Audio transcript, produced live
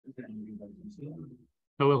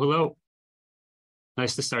Hello, hello.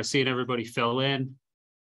 Nice to start seeing everybody fill in.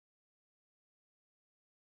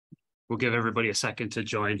 We'll give everybody a second to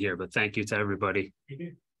join here, but thank you to everybody.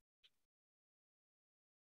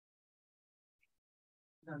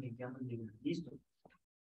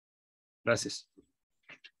 Gracias.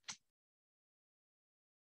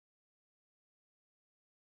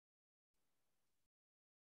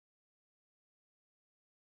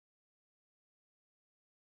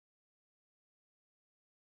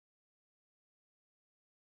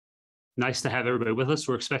 Nice to have everybody with us.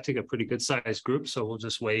 We're expecting a pretty good sized group, so we'll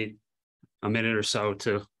just wait a minute or so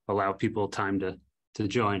to allow people time to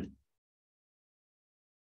join.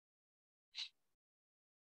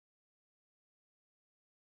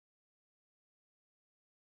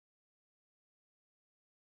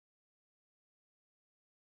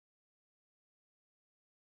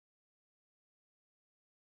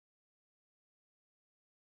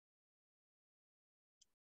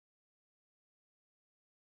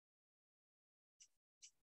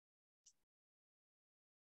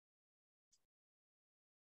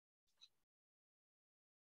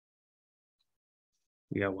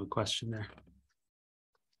 We got one question there.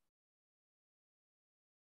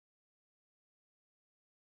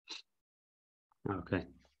 Okay.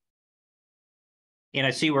 And I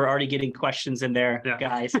see we're already getting questions in there, Yeah.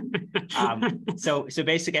 guys. So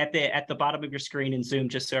basically at the bottom of your screen in Zoom,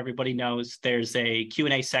 just so everybody knows, there's a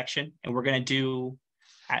Q&A section, and we're going to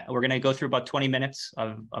go through about 20 minutes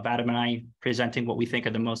of Adam and I presenting what we think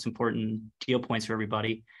are the most important deal points for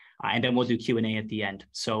everybody. And then we'll do Q&A at the end.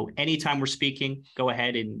 So anytime we're speaking, go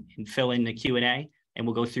ahead and fill in the Q&A, and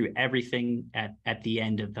we'll go through everything at the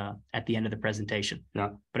end of the presentation. Yeah.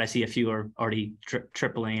 But I see a few are already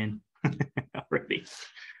tripling in already.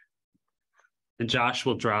 And Josh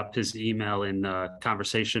will drop his email in the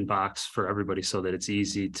conversation box for everybody so that it's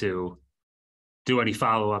easy to do any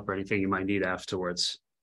follow-up or anything you might need afterwards.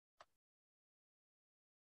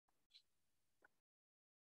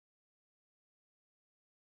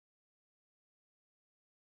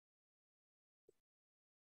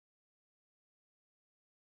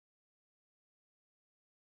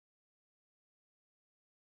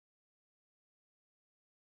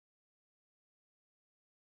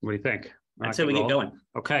 What do you think? I'd say we get going.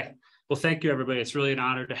 Okay. Well, thank you, everybody. It's really an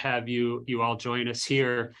honor to have you all join us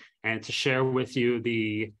here and to share with you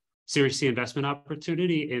the Series C investment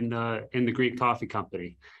opportunity in the Green Coffee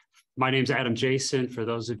Company. My name's Adam Jason. For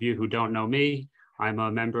those of you who don't know me, I'm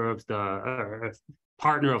a member of the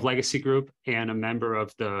partner of Legacy Group and a member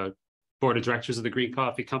of the board of directors of the Green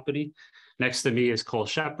Coffee Company. Next to me is Cole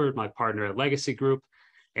Shephard, my partner at Legacy Group,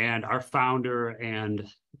 and our founder and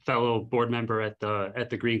fellow board member at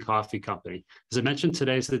the Green Coffee Company. As I mentioned,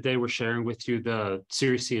 today's the day we're sharing with you the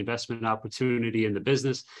Series C investment opportunity in the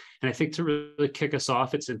business. And I think to really kick us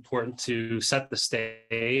off, it's important to set the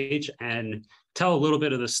stage and tell a little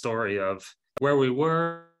bit of the story of where we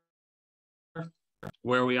were,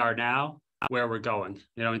 where we are now, where we're going.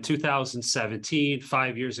 You know, in 2017,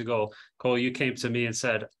 5 years ago, Cole, you came to me and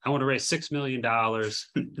said, I want to raise $6 million.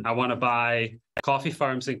 I want to buy coffee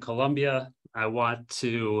farms in Colombia. I want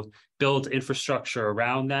to build infrastructure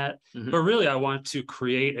around that. But really, I want to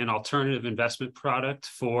create an alternative investment product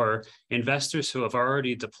for investors who have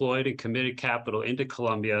already deployed and committed capital into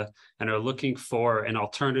Colombia and are looking for an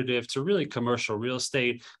alternative to really commercial real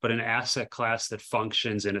estate, but an asset class that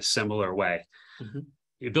functions in a similar way.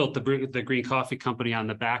 You built the Green Coffee Company on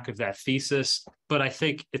the back of that thesis, but I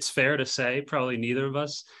think it's fair to say probably neither of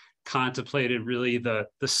us contemplated really the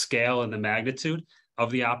scale and the magnitude of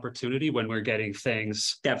the opportunity when we're getting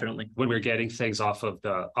things off of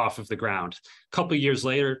the ground. A couple of years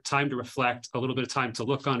later, time to reflect, a little bit of time to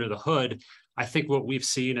look under the hood. I think what we've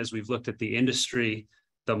seen as we've looked at the industry,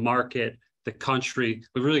 the market, the country,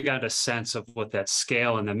 we've really got a sense of what that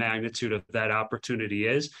scale and the magnitude of that opportunity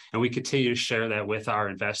is. And we continue to share that with our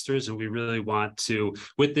investors. And we really want to,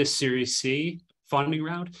 with this Series C funding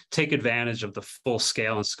round, take advantage of the full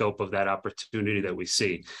scale and scope of that opportunity that we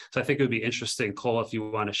see. So I think it would be interesting, Cole, if you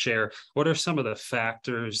want to share, what are some of the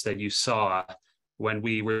factors that you saw when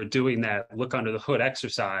we were doing that look under the hood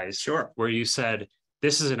exercise? Sure. Where you said,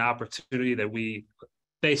 this is an opportunity that we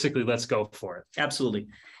basically, let's go for it. Absolutely.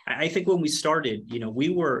 I think when we started, we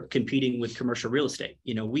were competing with commercial real estate.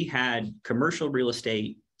 We had commercial real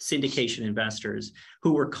estate syndication investors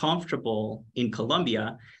who were comfortable in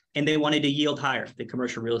Colombia, and they wanted to yield higher than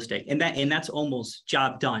commercial real estate. And that's almost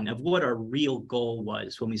job done of what our real goal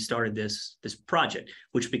was when we started this project,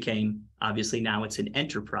 which became, obviously now it's an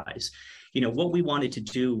enterprise. what we wanted to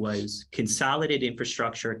do was consolidate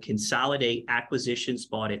infrastructure, consolidate acquisitions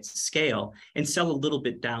bought at scale, and sell a little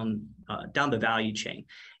bit down the value chain.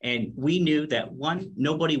 And we knew that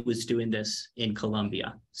nobody was doing this in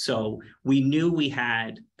Colombia. So we knew we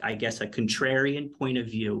had, I guess, a contrarian point of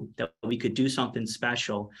view that we could do something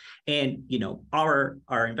special. And,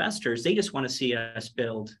 our investors, they just want to see us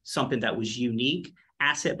build something that was unique,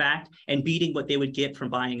 asset-backed, and beating what they would get from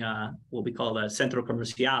buying what we call a centro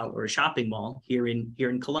comercial or a shopping mall here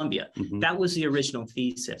in Colombia. Mm-hmm. That was the original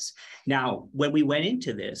thesis. Now, when we went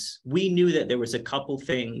into this, we knew that there was a couple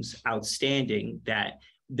things outstanding that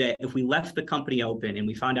if we left the company open and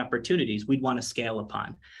we found opportunities, we'd want to scale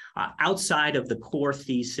upon. Outside of the core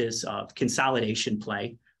thesis of consolidation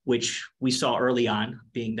play, which we saw early on,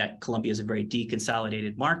 being that Colombia is a very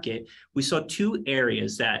deconsolidated market, we saw two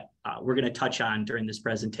areas that we're going to touch on during this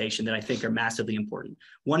presentation that I think are massively important.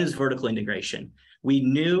 One is vertical integration. We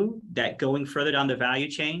knew that going further down the value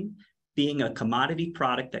chain, being a commodity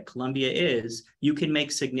product that Colombia is, you can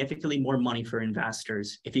make significantly more money for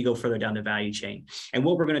investors if you go further down the value chain. And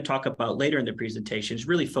what we're going to talk about later in the presentation is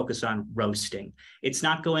really focus on roasting. It's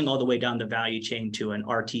not going all the way down the value chain to an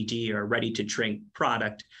RTD or ready-to-drink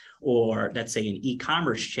product, or let's say an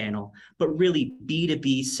e-commerce channel, but really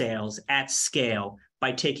B2B sales at scale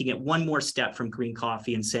by taking it one more step from green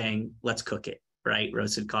coffee and saying, let's cook it, right?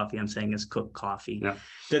 Roasted coffee, I'm saying, is cooked coffee. Yeah.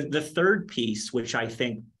 The third piece, which I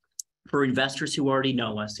think for investors who already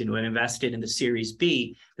know us and who have invested in the Series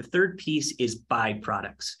B, the third piece is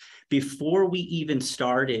byproducts. Before we even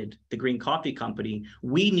started the Green Coffee Company,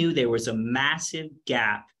 we knew there was a massive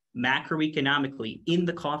gap macroeconomically in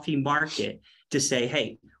the coffee market to say,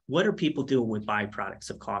 hey, what are people doing with byproducts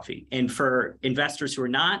of coffee? And for investors who are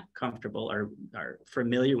not comfortable or are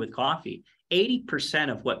familiar with coffee,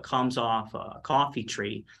 80% of what comes off a coffee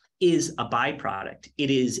tree is a byproduct. It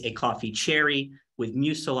is a coffee cherry with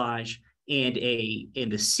mucilage, and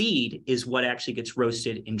the seed is what actually gets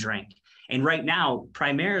roasted and drank. And right now,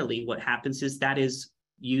 primarily what happens is that is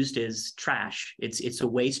used as trash. It's a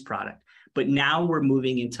waste product. But now we're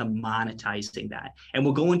moving into monetizing that. And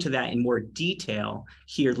we'll go into that in more detail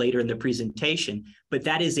here later in the presentation. But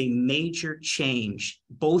that is a major change,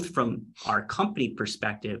 both from our company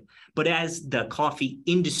perspective, but as the coffee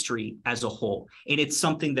industry as a whole. And it's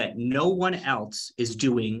something that no one else is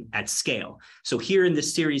doing at scale. So here in the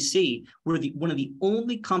Series C, we're one of the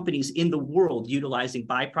only companies in the world utilizing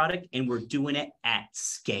byproduct, and we're doing it at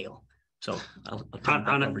scale. So I'll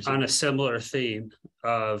on a similar theme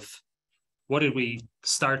of what did we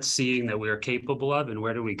start seeing that we were capable of, and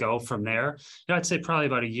where do we go from there? I'd say probably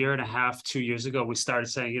about a year and a half, 2 years ago, we started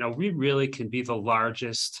saying, we really can be the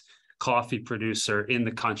largest coffee producer in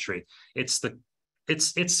the country. It's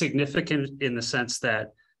significant in the sense that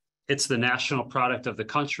it's the national product of the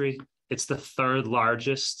country. It's the third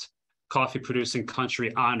largest coffee producing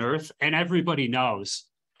country on earth. And everybody knows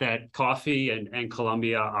that coffee and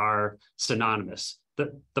Colombia are synonymous.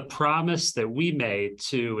 The promise that we made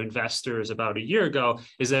to investors about a year ago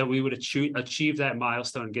is that we would achieve that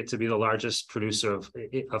milestone and get to be the largest producer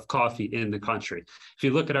of coffee in the country. If you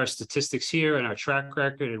look at our statistics here and our track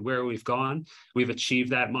record and where we've gone, we've achieved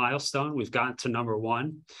that milestone. We've gotten to number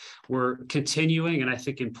one. We're continuing, and I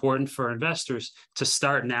think important for investors to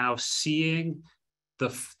start now seeing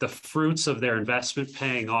the fruits of their investment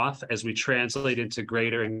paying off as we translate into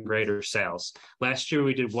greater and greater sales. Last year,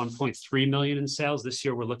 we did 1.3 million in sales. This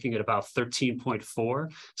year, we're looking at about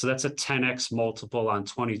 13.4. So that's a 10x multiple on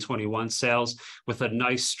 2021 sales with a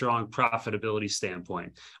nice, strong profitability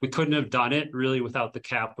standpoint. We couldn't have done it really without the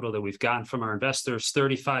capital that we've gotten from our investors,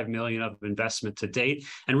 35 million of investment to date.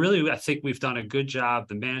 And really, I think we've done a good job,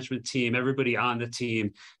 the management team, everybody on the team,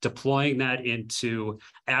 deploying that into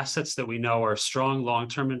assets that we know are strong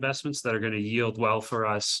long-term investments that are going to yield well for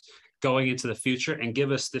us going into the future and give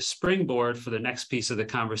us this springboard for the next piece of the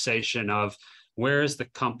conversation of where is the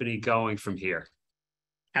company going from here?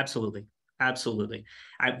 Absolutely. Absolutely.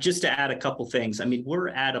 Just to add a couple things, I mean, we're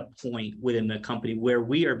at a point within the company where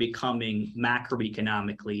we are becoming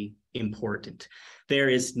macroeconomically important. There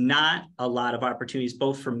is not a lot of opportunities,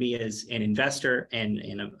 both for me as an investor and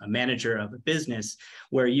a manager of a business,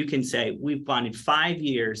 where you can say, we've gone 5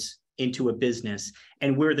 years into a business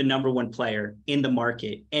and we're the number one player in the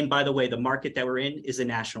market. And by the way, the market that we're in is a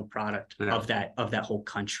national product of that whole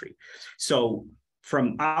country. So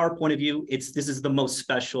from our point of view, this is the most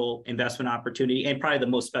special investment opportunity and probably the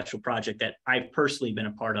most special project that I've personally been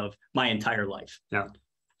a part of my entire life. Yeah.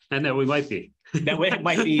 And that we might be. That way it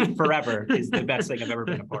might be forever is the best thing I've ever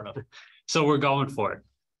been a part of. So we're going for it.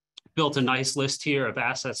 built a nice list here of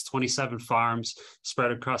assets, 27 farms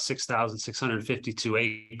spread across 6,652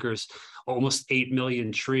 acres, almost 8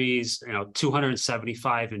 million trees,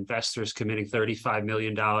 275 investors committing $35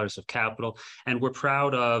 million of capital. And we're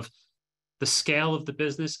proud of the scale of the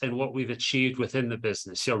business and what we've achieved within the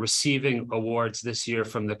business. Receiving awards this year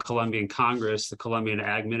from the Colombian Congress, the Colombian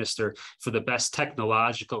Ag Minister, for the best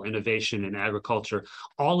technological innovation in agriculture.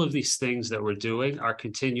 All of these things that we're doing are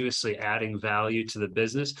continuously adding value to the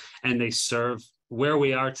business, and they serve where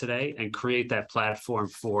we are today and create that platform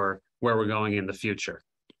for where we're going in the future.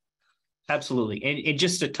 Absolutely. And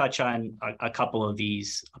just to touch on a couple of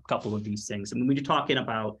these things. I mean, when you're talking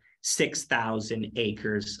about 6,000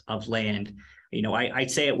 acres of land,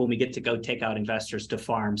 I'd say it when we get to go take out investors to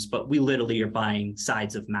farms, but we literally are buying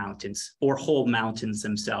sides of mountains or whole mountains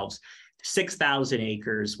themselves. 6,000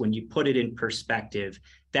 acres, when you put it in perspective,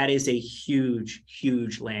 that is a huge,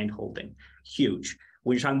 huge land holding, huge.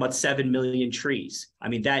 When you're talking about 7 million trees, I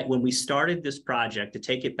mean, that when we started this project, to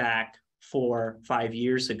take it back 4-5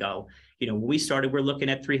 years ago, when we started, we're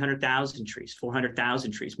looking at 300,000 trees,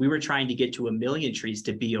 400,000 trees. We were trying to get to 1 million trees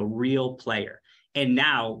to be a real player. And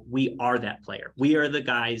now we are that player. We are the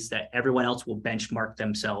guys that everyone else will benchmark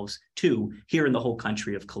themselves to here in the whole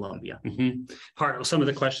country of Colombia. Some of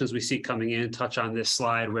the questions we see coming in touch on this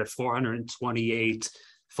slide. We're at 428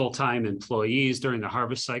 full-time employees. During the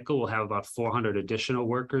harvest cycle, we'll have about 400 additional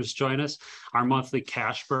workers join us. Our monthly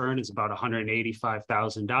cash burn is about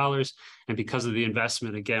 $185,000. And because of the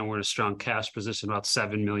investment, again, we're in a strong cash position, about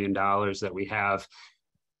 $7 million that we have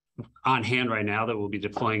on hand right now that we'll be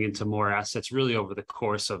deploying into more assets really over the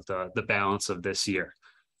course of the balance of this year.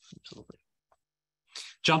 Absolutely.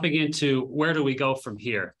 Jumping into where do we go from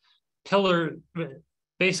here?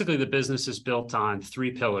 Basically, the business is built on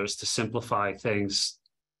 3 pillars to simplify things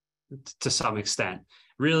to some extent.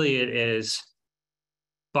 Really, it is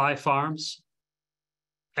buy farms,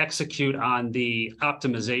 execute on the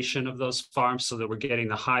optimization of those farms so that we're getting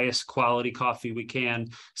the highest quality coffee we can,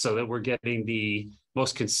 so that we're getting the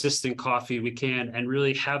most consistent coffee we can, and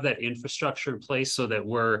really have that infrastructure in place so that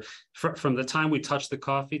we're, from the time we touch the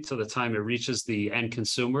coffee to the time it reaches the end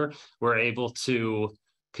consumer, we're able to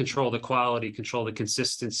control the quality, control the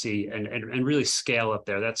consistency, and really scale up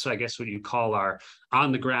there. That's, I guess, what you call our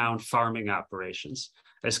on-the-ground farming operations.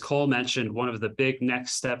 As Cole mentioned, one of the big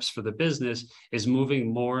next steps for the business is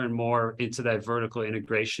moving more and more into that vertical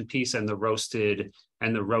integration piece and the roasted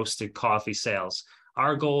coffee sales.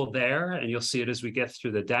 Our goal there, and you'll see it as we get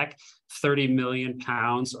through the deck, 30 million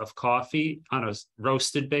pounds of coffee on a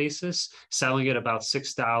roasted basis, selling at about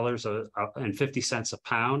 $6.50 a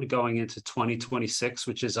pound going into 2026,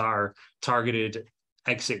 which is our targeted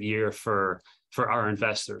exit year for our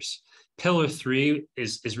investors. Pillar 3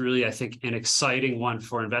 is really, I think, an exciting one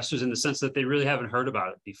for investors in the sense that they really haven't heard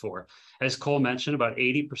about it before. As Cole mentioned, about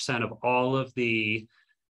 80% of all of the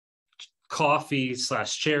coffee /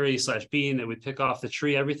 cherry / bean that we pick off the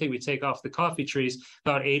tree, everything we take off the coffee trees,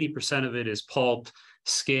 about 80% of it is pulp,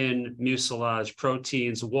 skin, mucilage,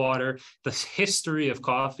 proteins, water. The history of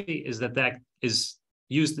coffee is that is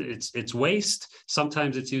used, it's waste.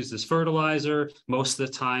 Sometimes it's used as fertilizer. Most of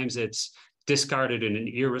the times it's discarded in an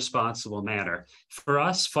irresponsible manner. For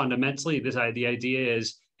us, fundamentally, the idea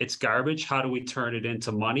is it's garbage. How do we turn it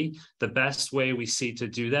into money? The best way we see to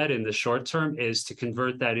do that in the short term is to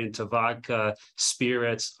convert that into vodka,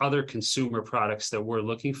 spirits, other consumer products that we're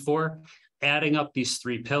looking for. Adding up these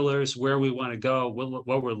 3 pillars, where we want to go,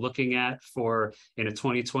 what we're looking at for in a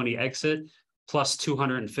 2020 exit, plus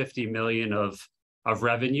 250 million of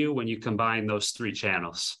revenue when you combine those 3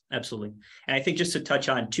 channels. Absolutely. And I think just to touch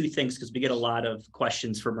on 2 things, because we get a lot of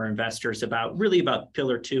questions from our investors about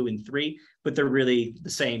pillar 2 and 3, but they're really the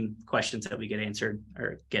same questions that we get answered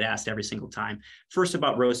or get asked every single time. First,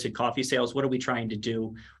 about roasted coffee sales. What are we trying to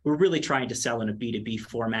do? We're really trying to sell in a B2B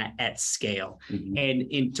format at scale.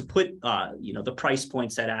 And to put the price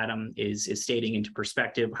points that Adam is stating into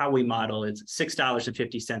perspective, how we model is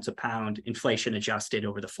 $6.50 a pound, inflation adjusted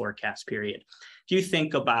over the forecast period. If you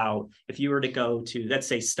think about, if you were to go to, let's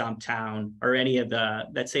say, Stumptown or any of the,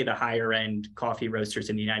 let's say, the higher end coffee roasters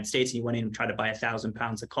in the United States, and you went in and try to buy 1,000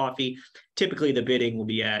 pounds of coffee, typically the bidding will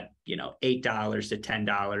be at $8 to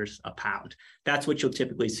 $10 a pound. That's what you'll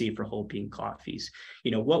typically see for whole bean coffees.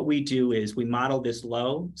 What we do is we model this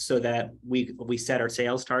low so that we set our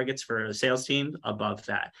sales targets for a sales team above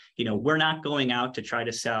that. We're not going out to try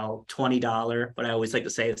to sell $20, what I always like to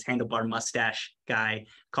say is handlebar mustache guy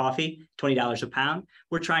coffee, $20 a pound.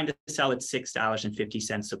 We're trying to sell at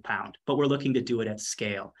 $6.50 a pound, but we're looking to do it at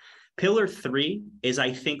scale. Pillar 3 is,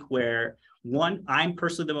 I think, where I'm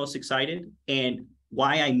personally the most excited, and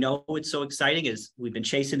Why I know it's so exciting is we've been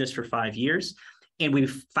chasing this for 5 years, and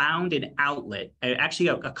we've found an outlet, actually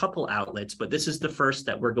a couple outlets, but this is the first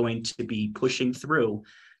that we're going to be pushing through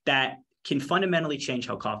that can fundamentally change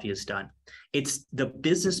how coffee is done. It's the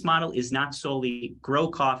business model is not solely grow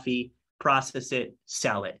coffee, process it,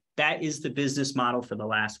 sell it. That is the business model for the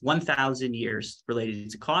last 1,000 years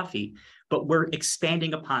related to coffee, but we're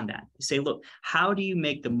expanding upon that. Say, look, how do you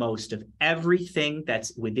make the most of everything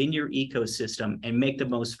that's within your ecosystem and make the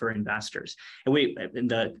most for investors?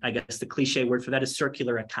 And I guess the cliche word for that is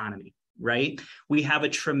circular economy, right? We have a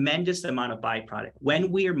tremendous amount of byproduct.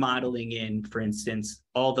 When we are modeling in, for instance,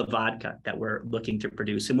 all the vodka that we're looking to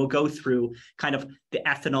produce, and we'll go through kind of the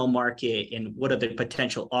ethanol market and what are the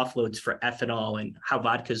potential offloads for ethanol and how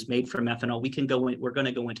vodka is made from ethanol. We're going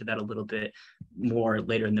to go into that a little bit more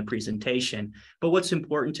later in the presentation. But what's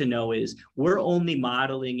important to know is we're only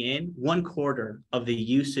modeling in 1/4 of the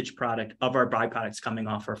usage product of our byproducts coming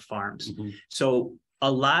off our farms. Mm-hmm. So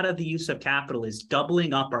a lot of the use of capital is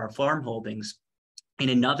doubling up our farm holdings in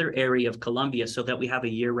another area of Colombia so that we have a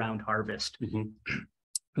year-round harvest. Mm-hmm.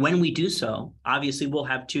 When we do so, obviously we'll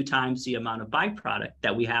have 2 times the amount of byproduct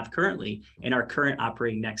that we have currently in our current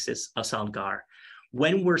operating nexus of Salgar.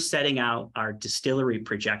 When we're setting out our distillery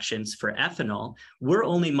projections for ethanol, we're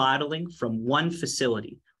only modeling from 1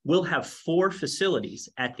 facility. We'll have 4 facilities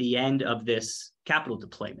at the end of this capital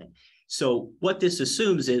deployment. So what this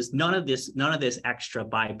assumes is none of this extra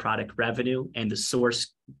byproduct revenue and the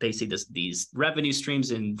source, basically these revenue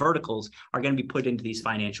streams and verticals are going to be put into these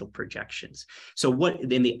financial projections. So what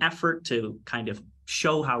in the effort to kind of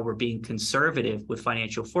show how we're being conservative with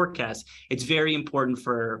financial forecasts, it's very important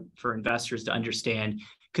for investors to understand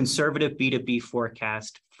conservative B2B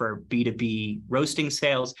forecast for B2B roasting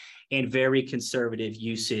sales and very conservative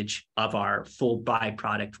usage of our full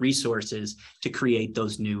byproduct resources to create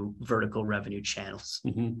those new vertical revenue channels.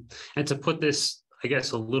 Mm-hmm. And to put this, I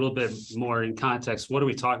guess, a little bit more in context, what are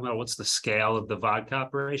we talking about? What's the scale of the vodka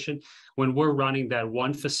operation? When we're running that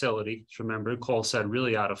 1 facility, remember, Cole said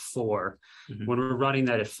really out of 4, mm-hmm. When we're running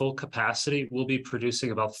that at full capacity, we'll be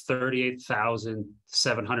producing about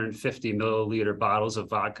 38,750 milliliter bottles of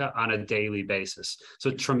vodka on a daily basis.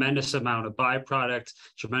 So a tremendous amount of byproduct,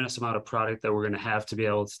 tremendous amount of product that we're going to have to be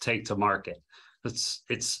able to take to market. It's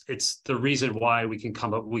the reason why we can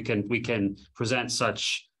come up, we can present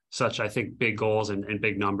such I think big goals and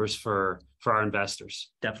big numbers for our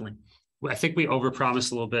investors. Definitely. I think we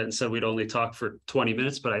overpromised a little bit and said we'd only talk for 20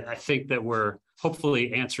 minutes, but I think that we're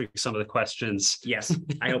hopefully answering some of the questions. Yes,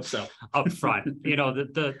 I hope so. Up front. You know,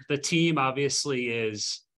 the team obviously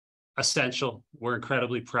is essential. We're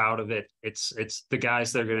incredibly proud of it. It's the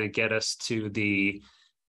guys that are going to get us to the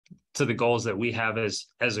goals that we have as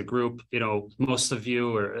a group. You know, most of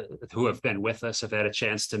you who have been with us have had a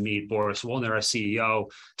chance to meet Boris Woolner, our CEO,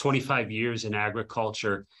 25 years in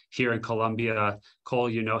agriculture here in Colombia. Cole,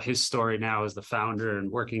 you know his story now as the founder and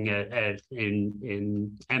working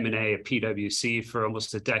in M&A at PwC for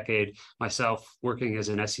almost a decade. Myself working as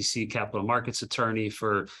an SEC capital markets attorney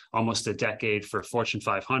for almost a decade for Fortune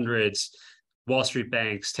 500s. Wall Street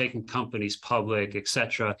banks, taking companies public, et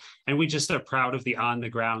cetera. And we just are proud of the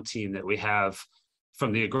on-the-ground team that we have,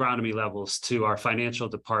 from the agronomy levels to our financial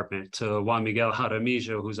department, to Juan Miguel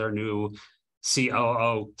Jaramillo, who's our new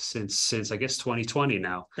COO since I guess 2020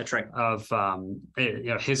 now. That's right. Of you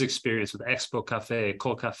know, his experience with Expo Cafe,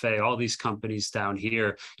 Col Cafe, all these companies down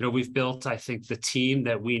here. You know, we've built, I think, the team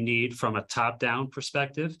that we need from a top-down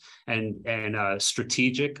perspective and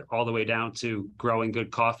strategic all the way down to growing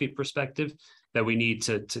good coffee perspective that we need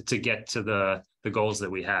to get to the goals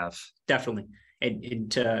that we have. Definitely. And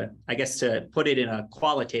to, I guess, to put it in a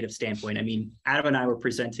qualitative standpoint, I mean, Adam and I were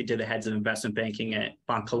presenting to the heads of investment banking at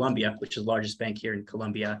Bancolombia, which is the largest bank here in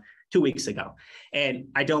Colombia, 2 weeks ago. And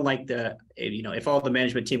I don't like if all the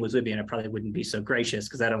management team was with me, and I probably wouldn't be so gracious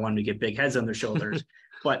because I don't want them to get big heads on their shoulders.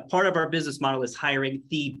 But part of our business model is hiring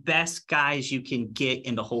the best guys you can get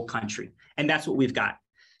in the whole country. And that's what we've got.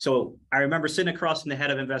 So I remember sitting across from the head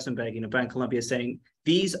of investment banking at Bancolombia saying,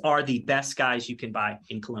 these are the best guys you can buy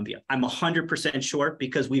in Colombia. I'm 100% sure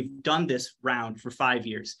because we've done this round for 5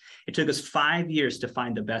 years. It took us 5 years to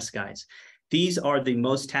find the best guys. These are the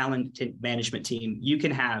most talented management team you can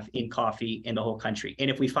have in coffee in the whole country. And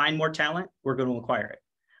if we find more talent, we're going to acquire it.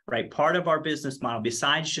 Right? Part of our business model,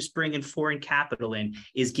 besides just bringing foreign capital in,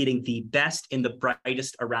 is getting the best and the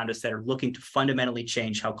brightest around us that are looking to fundamentally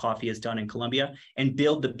change how coffee is done in Colombia and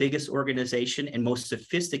build the biggest organization and most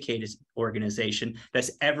sophisticated organization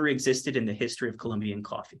that's ever existed in the history of Colombian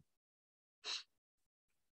coffee.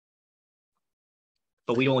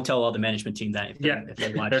 But we won't tell all the management team that if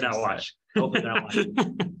they watch. They're not watching. Hopefully they're not watching.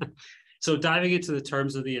 So diving into the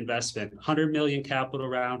terms of the investment, 100 million capital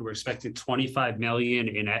round, we're expecting 25 million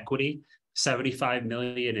in equity, 75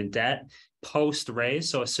 million in debt. Post raise,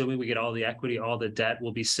 so assuming we get all the equity, all the debt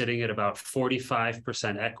will be sitting at about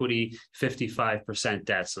 45% equity, 55%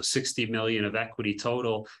 debt. So 60 million of equity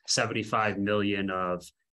total, 75 million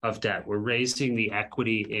of debt. We're raising the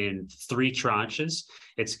equity in 3 tranches.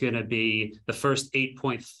 It's going to be the first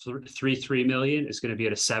 8.33 million is going to be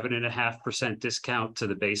at a 7.5% discount to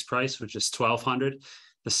the base price, which is 1,200.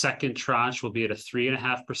 The second tranche will be at a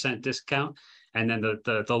 3.5% discount. And then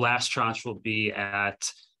the last tranche will be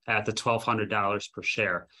at the $1,200 per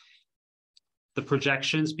share. The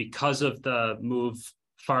projections, because of the move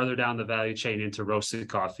farther down the value chain into roasted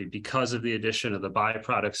coffee, because of the addition of the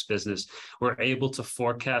byproducts business, we're able to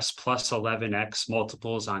forecast plus 11x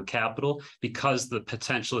multiples on capital because the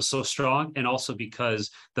potential is so strong, and also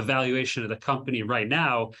because the valuation of the company right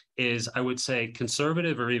now is, I would say,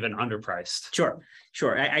 conservative or even underpriced.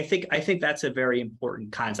 Sure. I think that's a very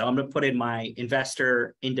important concept. I'm going to put in my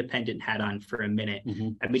investor independent hat on for a minute.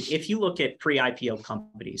 I mean, if you look at pre-IPO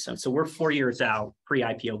companies, so we're 4 years out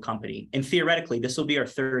pre-IPO company, and theoretically, this will be our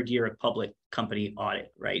 3rd year of public company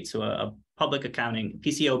audit, right? So a public accounting,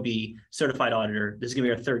 PCAOB certified auditor, this is going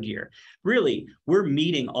to be our 3rd year. Really, we're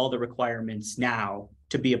meeting all the requirements now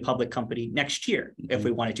to be a public company next year. If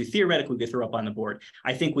we wanted to, theoretically, we could throw up on the board.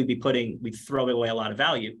 I think we'd throw away a lot of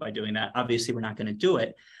value by doing that. Obviously, we're not going to do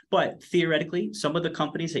it, but theoretically, some of the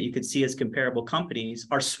companies that you could see as comparable companies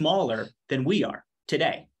are smaller than we are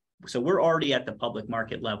today. So we're already at the public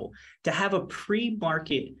market level. To have a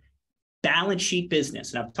pre-market balance sheet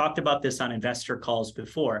business, and I've talked about this on investor calls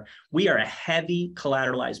before, we are a heavy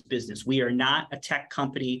collateralized business. We are not a tech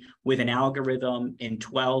company with an algorithm and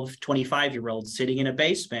 12, 25-year-olds sitting in a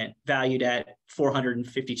basement valued at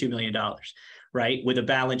 $452 million, right? With a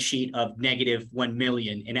balance sheet of negative 1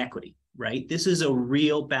 million in equity, right? This is a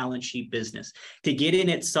real balance sheet business. To get in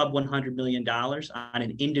at sub $100 million on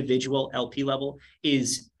an individual LP level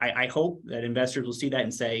is, I hope that investors will see that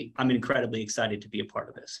and say, I'm incredibly excited to be a part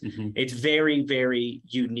of this. It's very, very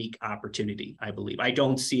unique opportunity, I believe. I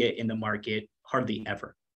don't see it in the market hardly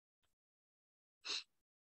ever.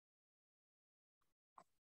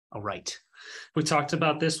 All right. We talked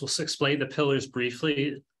about this. We'll explain the pillars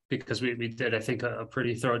briefly because we did, I think, a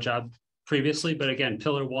pretty thorough job previously. But again,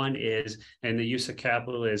 pillar 1 is, and the use of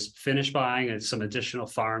capital is finish buying and some additional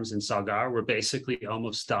farms in Salgar. We're basically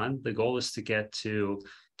almost done. The goal is to get to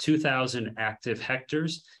 2,000 active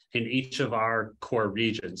hectares in each of our core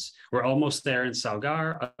regions. We're almost there in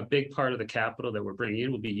Salgar. A big part of the capital that we're bringing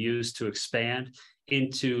in will be used to expand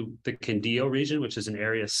into the Quindío region, which is an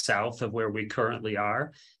area south of where we currently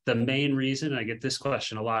are. The main reason, I get this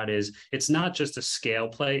question a lot, is it's not just a scale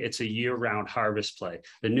play, it's a year-round harvest play.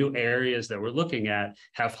 The new areas that we're looking at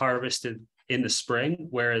have harvested in the spring,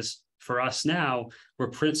 whereas for us now, we're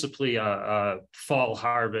principally a fall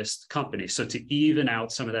harvest company. So to even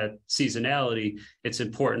out some of that seasonality, it's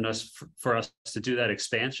important for us to do that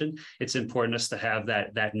expansion. It's important us to have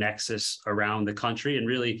that nexus around the country and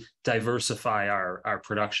really diversify our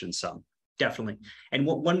production some. Definitely. And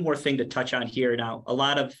one more thing to touch on here. Now, a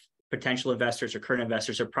lot of potential investors or current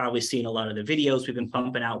investors are probably seeing a lot of the videos we've been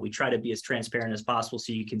pumping out. We try to be as transparent as possible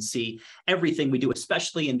so you can see everything we do,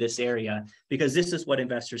 especially in this area, because this is what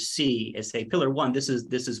investors see as, say, pillar 1, this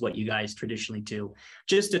is what you guys traditionally do.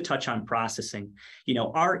 Just to touch on processing,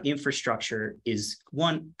 our infrastructure is,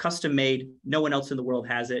 1, custom made, no one else in the world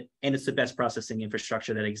has it, and it's the best processing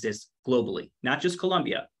infrastructure that exists globally, not just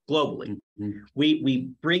Colombia, globally. We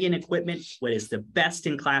bring in equipment what is the best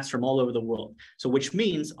in class from all over the world. So which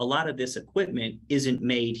means a lot of this equipment isn't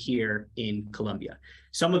made here in Colombia.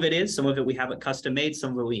 Some of it we have it custom made,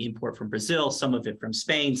 some of it we import from Brazil, some of it from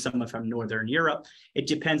Spain, some of it from Northern Europe. It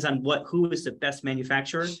depends on who is the best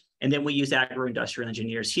manufacturer. And then we use agro-industrial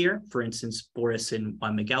engineers here. For instance, Boris and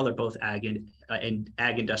Juan Miguel are both ag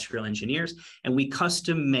industrial engineers. And we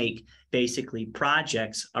custom make basically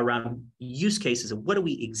projects around use cases of what do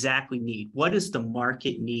we exactly need? What does the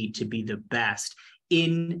market need to be the best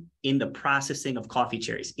in the processing of coffee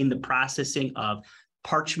cherries, in the processing of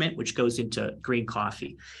parchment, which goes into green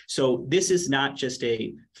coffee. So this is not just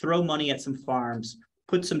a throw money at some farms,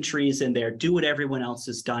 put some trees in there, do what everyone else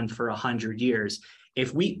has done for 100 years.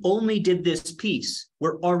 If we only did this piece,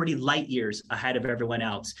 we're already light years ahead of everyone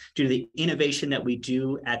else due to the innovation that we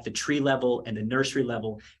do at the tree level and the nursery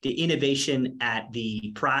level, the innovation at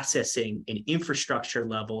the processing and infrastructure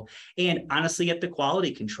level, and honestly at the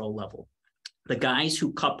quality control level. The guys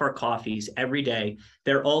who cup our coffees every day,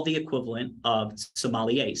 they're all the equivalent of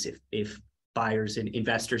sommeliers. If buyers and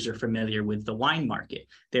investors are familiar with the wine market.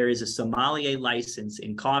 There is a sommelier license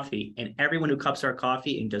in coffee, and everyone who cups our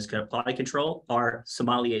coffee and does quality control are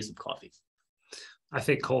sommeliers of coffee. I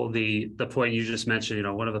think, Cole, the point you just mentioned, you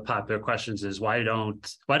know, one of the popular questions is why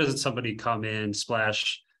doesn't somebody come in,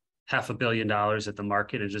 splash $500 million at the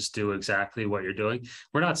market and just do exactly what you're doing?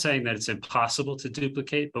 We're not saying that it's impossible to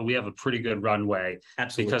duplicate, but we have a pretty good runway.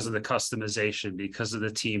 Absolutely. Because of the customization, because of the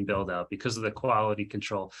team build out, because of the quality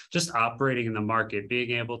control, just operating in the market,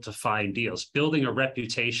 being able to find deals, building a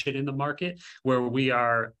reputation in the market where we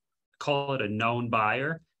are, call it a known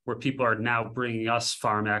buyer, where people are now bringing us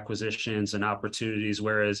farm acquisitions and opportunities,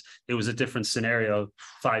 whereas it was a different scenario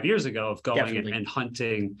 5 years ago of going and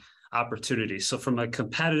hunting opportunities. So from a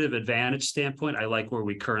competitive advantage standpoint, I like where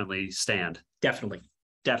we currently stand. Definitely.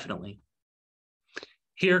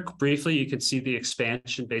 Here, briefly, you can see the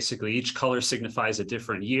expansion. Basically, each color signifies a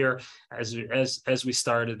different year. As we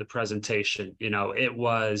started the presentation, you know, it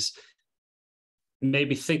was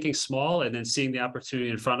maybe thinking small and then seeing the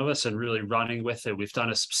opportunity in front of us and really running with it. We've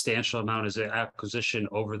done a substantial amount as an acquisition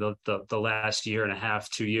over the last year and a half,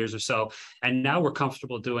 2 years or so. And now we're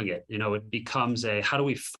comfortable doing it. You know, it becomes how do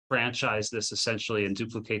we franchise this essentially and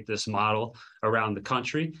duplicate this model around the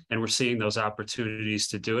country? And we're seeing those opportunities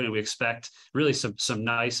to do it. And we expect really some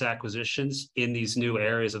nice acquisitions in these new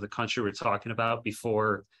areas of the country we're talking about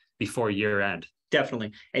before year end.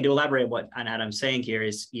 Definitely. And to elaborate what Adam's saying here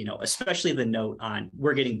is, you know, especially the note on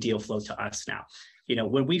we're getting deal flow to us now. You know,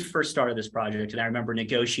 when we first started this project, and I remember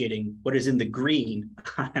negotiating what is in the green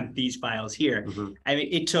on these files here. Mm-hmm. I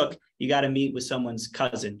mean, you got to meet with someone's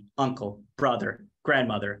cousin, uncle, brother,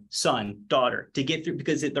 grandmother, son, daughter to get through,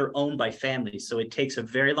 because they're owned by families. So it takes a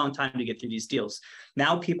very long time to get through these deals.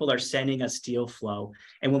 Now people are sending us deal flow.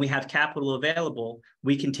 And when we have capital available,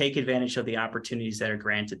 we can take advantage of the opportunities that are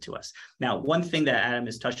granted to us. Now, one thing that Adam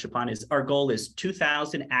has touched upon is our goal is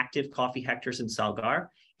 2,000 active coffee hectares in Salgar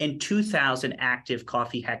and 2,000 active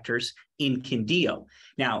coffee hectares in Quindío.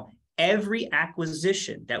 Now, every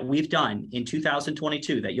acquisition that we've done in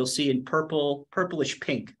 2022 that you'll see in purplish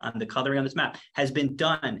pink on the coloring on this map has been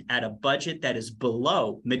done at a budget that is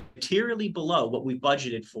materially below what we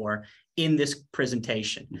budgeted for in this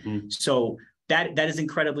presentation. Mm-hmm. So that is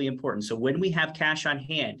incredibly important. So when we have cash on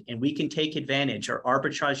hand and we can take advantage or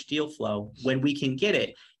arbitrage deal flow when we can get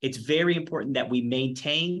it, it's very important that we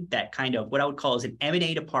maintain that kind of what I would call as an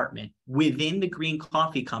M&A department within the Green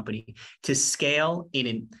Coffee Company to scale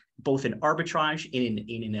in both an arbitrage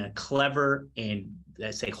in a clever and,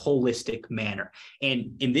 let's say, holistic manner.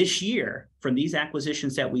 And in this year, from these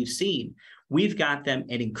acquisitions that we've seen, we've got them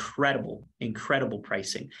at incredible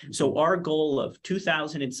pricing. Mm-hmm. So our goal of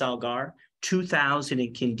 2,000 in Salgar, 2,000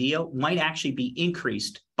 in Quindío might actually be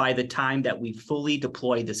increased by the time that we fully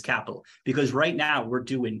deploy this capital, because right now we're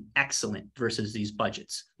doing excellent versus these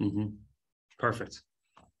budgets. Mm-hmm. Perfect.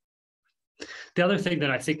 The other thing that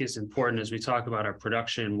I think is important as we talk about our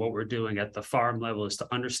production, what we're doing at the farm level, is to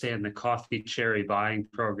understand the coffee cherry buying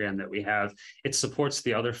program that we have. It supports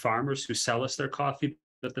the other farmers who sell us their coffee.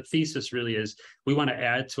 But the thesis really is we want to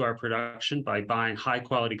add to our production by buying high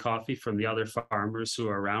quality coffee from the other farmers who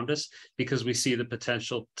are around us, because we see the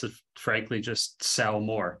potential to frankly just sell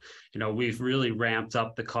more. You know, we've really ramped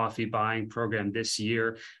up the coffee buying program this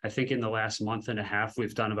year. I think in the last month and a half,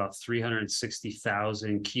 we've done about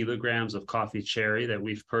 360,000 kilograms of coffee cherry that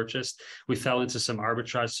we've purchased. We fell into some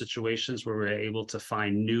arbitrage situations where we're able to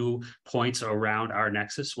find new points around our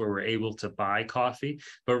nexus where we're able to buy coffee.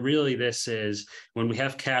 But really, this is when we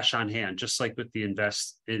have cash on hand, just like with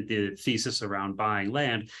the thesis around buying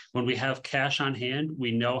land. When we have cash on hand,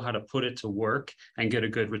 we know how to put it to work and get a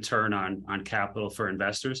good return on capital for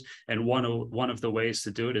investors. And one of the ways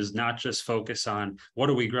to do it is not just focus on what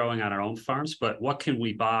are we growing on our own farms, but what can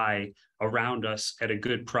we buy around us at a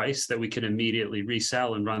good price that we can immediately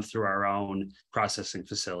resell and run through our own processing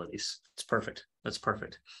facilities. It's perfect. That's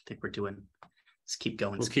perfect. I think we're doing. Let's keep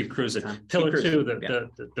going. We'll keep cruising. Pillar two,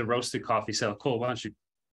 the roasted coffee sale. Cole, why don't you?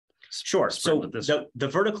 Sure. So the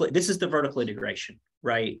vertical, this is the vertical integration,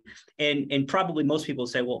 right? And probably most people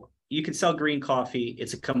say, well, you can sell green coffee.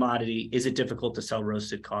 It's a commodity. Is it difficult to sell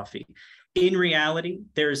roasted coffee? In reality,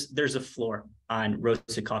 there's a floor on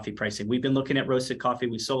roasted coffee pricing. We've been looking at roasted coffee.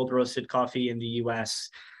 We sold roasted coffee in the US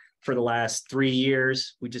for the last 3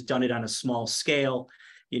 years. We just done it on a small scale.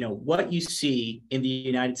 You know, what you see in the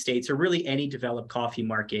United States or really any developed coffee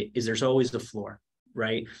market is there's always a floor,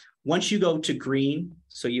 right? Once you go to green,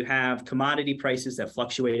 so you have commodity prices that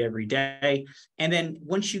fluctuate every day. And then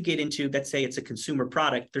once you get into, let's say it's a consumer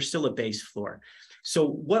product, there's still a base floor. So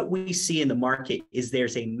what we see in the market is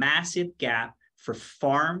there's a massive gap for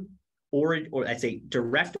farm or I'd say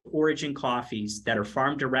direct origin coffees that are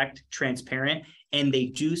farm direct, transparent, and they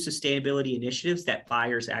do sustainability initiatives that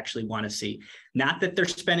buyers actually want to see. Not that they're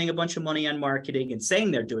spending a bunch of money on marketing and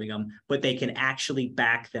saying they're doing them, but they can actually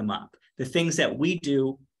back them up. The things that we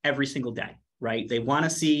do every single day, right? They want to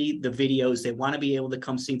see the videos. They want to be able to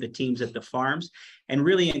come see the teams at the farms. And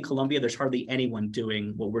really in Colombia, there's hardly anyone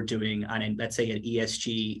doing what we're doing on, let's say, an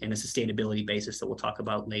ESG and a sustainability basis that we'll talk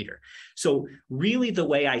about later. So really the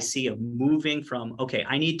way I see of moving from, okay,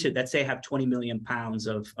 I need to, let's say I have 20 million pounds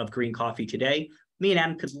of green coffee today. Me and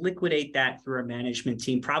Adam could liquidate that through our management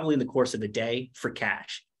team, probably in the course of a day for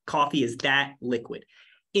cash. Coffee is that liquid.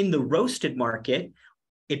 In the roasted market,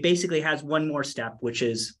 it basically has one more step, which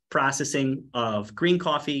is processing of green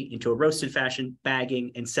coffee into a roasted fashion,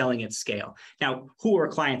 bagging, and selling at scale. Now, who are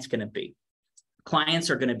clients going to be? Clients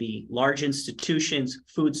are going to be large institutions,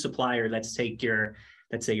 food supplier. Let's say your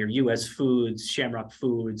US Foods, Shamrock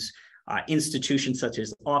Foods, institutions such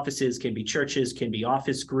as offices, can be churches, can be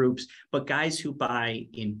office groups, but guys who buy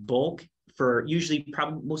in bulk for usually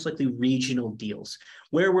probably most likely regional deals.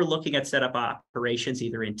 Where we're looking at set up operations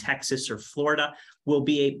either in Texas or Florida, we'll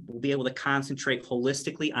be able to concentrate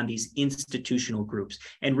holistically on these institutional groups.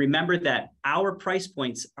 And remember that our price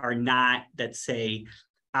points are not, let's say,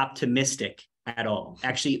 optimistic at all.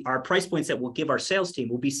 Actually, our price points that we'll give our sales team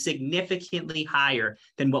will be significantly higher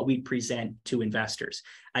than what we present to investors.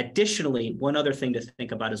 Additionally, one other thing to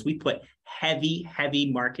think about is we put heavy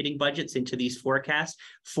marketing budgets into these forecasts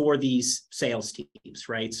for these sales teams,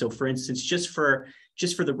 right? So for instance, just for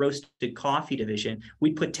the roasted coffee division,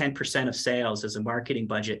 we put 10% of sales as a marketing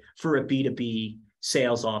budget for a B2B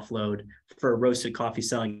sales offload for roasted coffee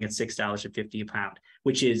selling at $6.50 a pound,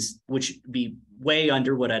 which would be way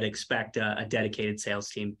under what I'd expect a dedicated sales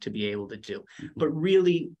team to be able to do. But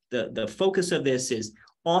really, the focus of this is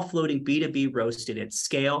offloading B2B roasted at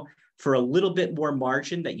scale for a little bit more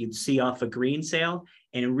margin that you'd see off a green sale.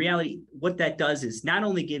 And in reality, what that does is not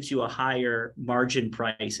only gives you a higher margin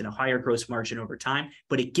price and a higher gross margin over time,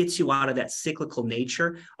 but it gets you out of that cyclical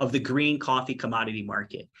nature of the green coffee commodity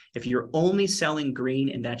market. If you're only selling green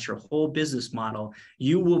and that's your whole business model,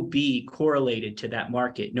 you will be correlated to that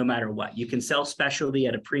market no matter what. You can sell specialty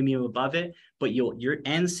at a premium above it, but your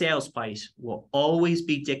end sales price will always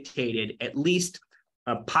be dictated, at least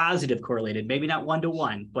a positive correlated, maybe not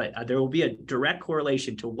 1-to-1, but there will be a direct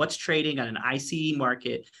correlation to what's trading on an ICE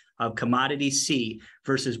market of commodity C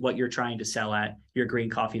versus what you're trying to sell at your green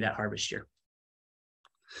coffee that harvest year.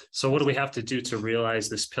 So what do we have to do to realize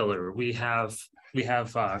this pillar? We have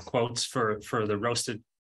quotes for the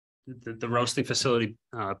roasting facility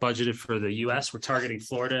budgeted for the US. We're targeting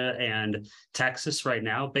Florida and Texas right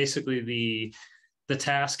now. Basically, the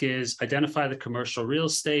task is identify the commercial real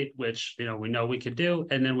estate, which we know we could do,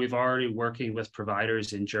 and then we've already working with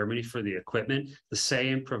providers in Germany for the equipment, the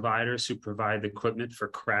same providers who provide the equipment for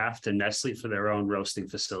Kraft and Nestle for their own roasting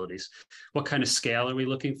facilities. What kind of scale are we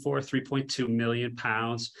looking for? 3.2 million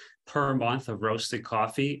pounds per month of roasted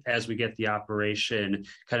coffee as we get the operation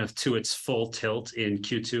kind of to its full tilt in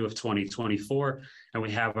Q2 of 2024, and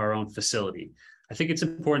we have our own facility. I think it's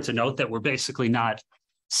important to note that we're basically not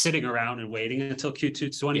sitting around and waiting until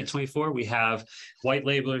Q2 2024. Yes. We have white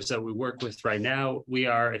labelers that we work with right now. We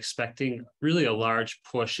are expecting really a large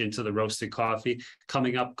push into the roasted coffee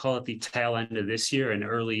coming up, call it the tail end of this year and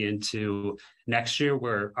early into next year,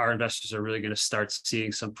 where our investors are really going to start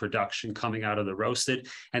seeing some production coming out of the roasted.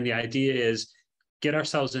 And the idea is get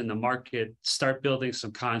ourselves in the market, start building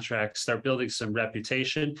some contracts, start building some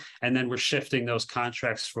reputation, and then we're shifting those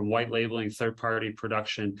contracts from white labeling third-party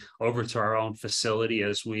production over to our own facility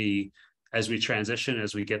as we transition,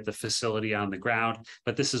 as we get the facility on the ground.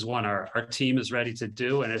 But this is one our team is ready to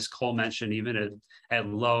do, and as Cole mentioned, even at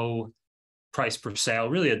low price per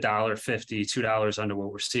sale, really $1.50, $2 under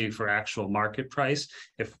what we're seeing for actual market price.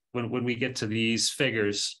 When we get to these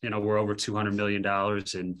figures, we're over $200 million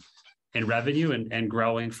in revenue and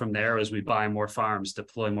growing from there as we buy more farms,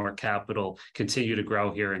 deploy more capital, continue to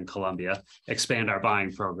grow here in Colombia, expand our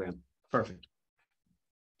buying program. Perfect.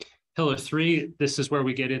 Pillar 3, this is where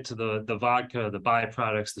we get into the vodka, the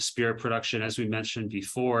byproducts, the spirit production. As we mentioned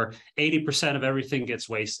before, 80% of everything gets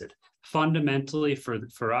wasted. Fundamentally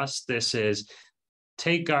for us, this is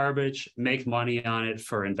take garbage, make money on it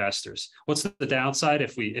for investors. What's the downside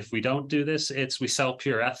if we don't do this? We sell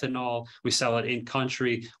pure ethanol, we sell it in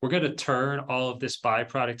country. We're going to turn all of this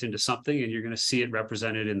byproduct into something, and you're going to see it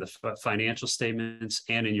represented in the financial statements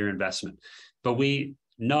and in your investment. But we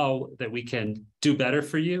know that we can do better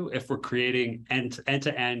for you if we're creating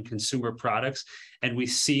end-to-end consumer products. And we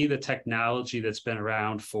see the technology that's been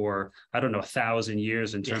around for, I don't know, 1,000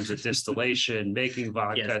 years in terms of distillation, making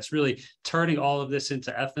vodka. Yes. It's really turning all of this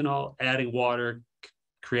into ethanol, adding water,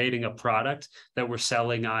 creating a product that we're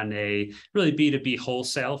selling on a really B2B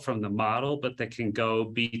wholesale from the model, but that can go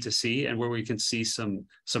B2C and where we can see some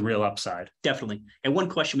real upside. Definitely. And one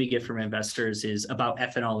question we get from investors is about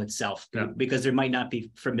ethanol itself, because they might not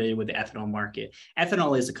be familiar with the ethanol market.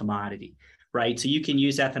 Ethanol is a commodity, right? So you can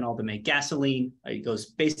use ethanol to make gasoline. It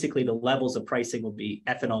goes basically the levels of pricing will be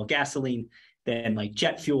ethanol, gasoline, then like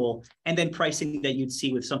jet fuel, and then pricing that you'd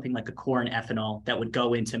see with something like a corn ethanol that would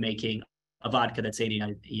go into making a vodka that's made in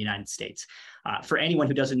the United States. For anyone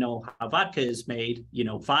who doesn't know how vodka is made,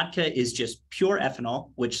 vodka is just pure ethanol,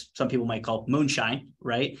 which some people might call moonshine,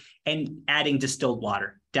 right? And adding distilled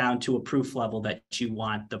water down to a proof level that you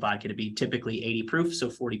want the vodka to be, typically 80 proof, so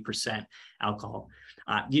 40% alcohol.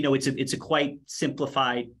 It's a quite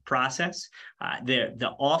simplified process.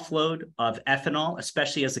 The offload of ethanol,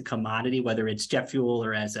 especially as a commodity, whether it's jet fuel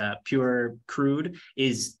or as a pure crude,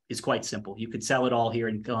 is quite simple. You could sell it all here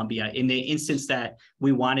in Colombia. In the instance that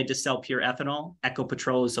we wanted to sell pure ethanol,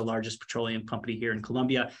 Ecopetrol is the largest petroleum company here in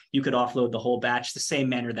Colombia. You could offload the whole batch the same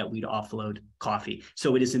manner that we'd offload coffee.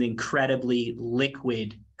 So it is an incredibly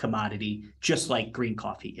liquid commodity, just like green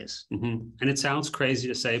coffee is. Mm-hmm. And it sounds crazy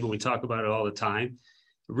to say, but we talk about it all the time.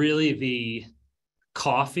 Really, the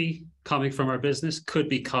coffee coming from our business could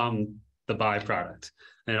become the byproduct.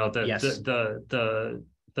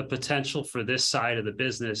 The potential for this side of the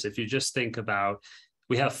business, if you just think about,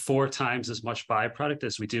 we have 4 times as much byproduct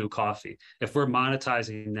as we do coffee. If we're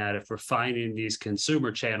monetizing that, if we're finding these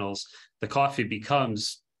consumer channels, the coffee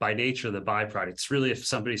becomes by nature the byproduct. It's really, if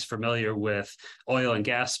somebody's familiar with oil and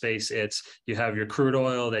gas space, it's you have your crude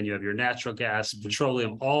oil, then you have your natural gas,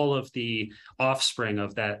 petroleum, all of the offspring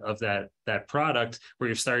of that product, where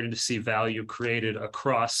you're starting to see value created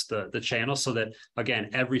across the channel, so that again,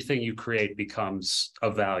 everything you create becomes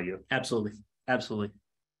of value. Absolutely.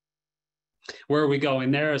 Where are we going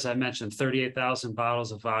there? As I mentioned, 38,000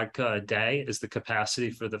 bottles of vodka a day is the capacity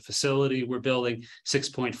for the facility. We're building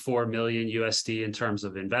 6.4 million USD in terms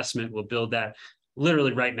of investment. We'll build that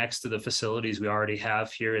literally right next to the facilities we already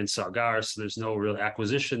have here in Salgar. So there's no real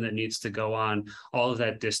acquisition that needs to go on. All of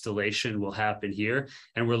that distillation will happen here.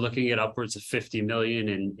 And we're looking at upwards of 50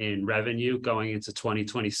 million in revenue going into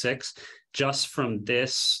 2026, just from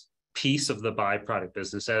this piece of the byproduct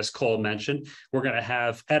business. As Cole mentioned, we're going to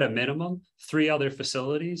have at a minimum 3 other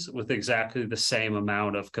facilities with exactly the same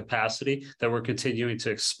amount of capacity that we're continuing to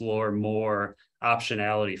explore more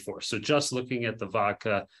optionality for. So just looking at the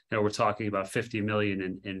vodka, we're talking about 50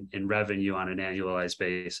 million in revenue on an annualized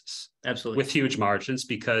basis. Absolutely. With huge margins,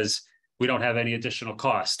 because we don't have any additional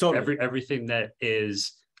costs. Totally. Everything that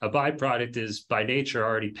is a byproduct is by nature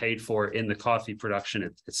already paid for in the coffee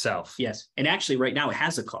production itself. Yes. And actually right now it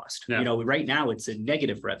has a cost. Yeah. Right now it's a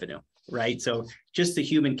negative revenue, right? So just the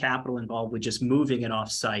human capital involved with just moving it off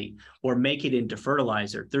site or make it into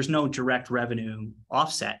fertilizer, there's no direct revenue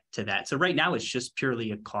offset to that. So right now it's just purely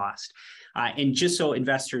a cost. And just so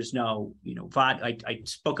investors know, I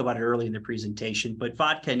spoke about it early in the presentation, but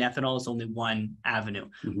vodka and ethanol is only one avenue.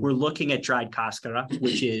 Mm-hmm. We're looking at dried cascara,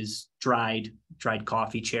 which is dried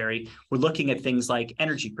coffee cherry. We're looking at things like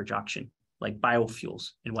energy production, like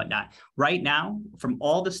biofuels and whatnot. Right now, from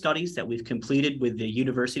all the studies that we've completed with the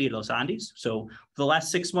University of Los Andes, so for the last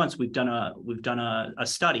 6 months, we've done a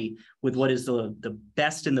study with what is the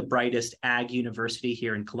best and the brightest ag university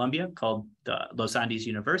here in Colombia, called the Los Andes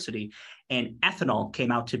University, and ethanol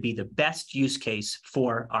came out to be the best use case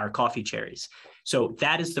for our coffee cherries. So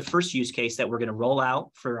that is the first use case that we're going to roll out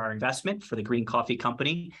for our investment for the Green Coffee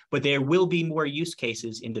Company, but there will be more use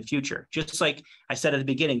cases in the future. Just like I said at the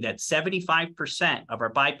beginning, that 75% of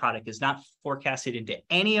our byproduct is not forecasted into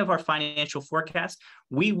any of our financial forecasts.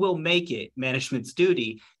 We will make it management's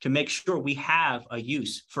duty to make sure we have a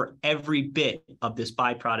use for every bit of this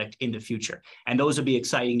byproduct in the future. And those will be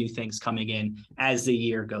exciting new things coming in as the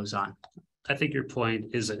year goes on. I think your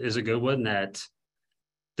point is a good one, that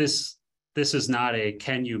this is not a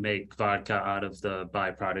can you make vodka out of the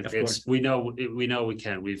byproduct. We know we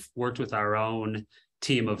can. We've worked with our own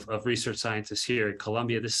team of research scientists here at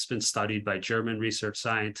Columbia. This has been studied by German research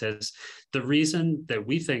scientists. The reason that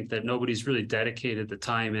we think that nobody's really dedicated the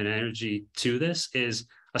time and energy to this is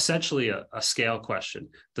essentially a scale question.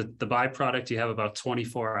 The byproduct, you have about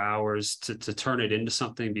 24 hours to turn it into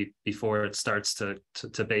something before it starts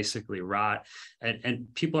to basically rot. And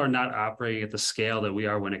people are not operating at the scale that we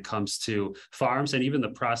are when it comes to farms and even the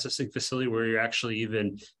processing facility where you're actually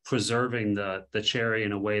even preserving the cherry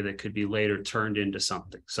in a way that could be later turned into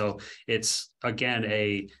something. So it's, again,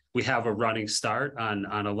 we have a running start on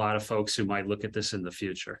a lot of folks who might look at this in the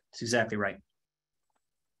future. That's exactly right.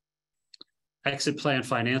 Exit plan,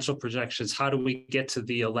 financial projections. How do we get to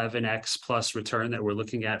the 11x plus return that we're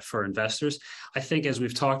looking at for investors? I think, as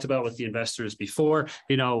we've talked about with the investors before,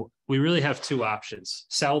 we really have two options: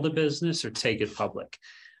 sell the business or take it public.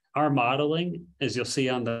 Our modeling, as you'll see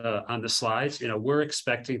on the slides, we're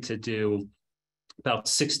expecting to do about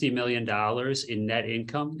 $60 million in net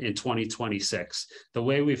income in 2026. The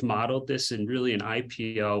way we've modeled this in really an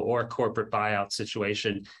IPO or a corporate buyout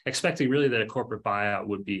situation, expecting really that a corporate buyout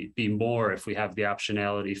would be more if we have the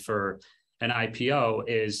optionality for an IPO,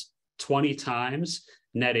 is 20 times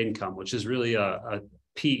net income, which is really a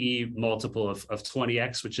PE multiple of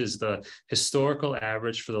 20x, which is the historical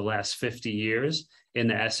average for the last 50 years in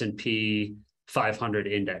the S&P 500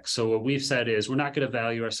 index. So what we've said is we're not going to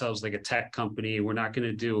value ourselves like a tech company. We're not going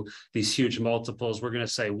to do these huge multiples. We're going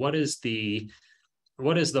to say, what is the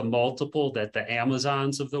multiple that the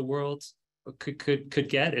Amazons of the world could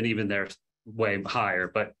get? And even they're way higher.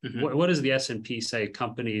 But what does the S&P say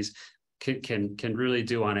companies can really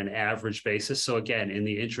do on an average basis? So again, in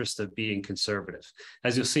the interest of being conservative,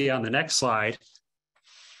 as you'll see on the next slide,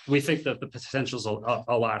 we think that the potential is a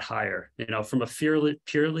lot higher. From a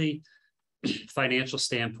purely financial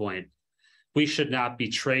standpoint, we should not be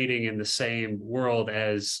trading in the same world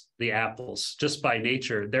as the Apples. Just by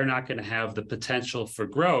nature, they're not going to have the potential for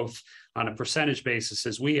growth on a percentage basis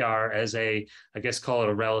as we are, as I guess, call it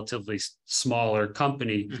a relatively smaller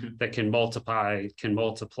company that can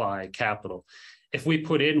multiply capital. If we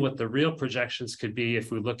put in what the real projections could be, if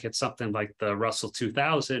we look at something like the Russell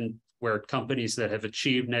 2000, where companies that have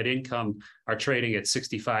achieved net income are trading at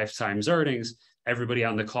 65 times earnings, everybody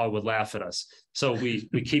on the call would laugh at us. So we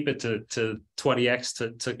keep it to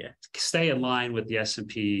 20x to stay in line with the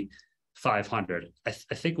S&P 500. I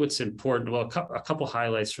think what's important, well, a couple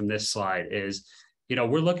highlights from this slide is,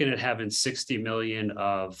 we're looking at having 60 million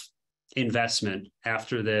of investment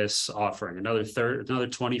after this offering, another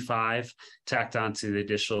 25 tacked onto the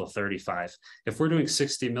additional 35. If we're doing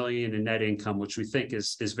 60 million in net income, which we think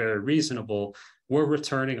is very reasonable, we're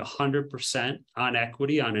returning 100% on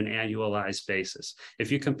equity on an annualized basis.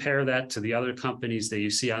 If you compare that to the other companies that you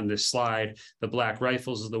see on this slide, the Black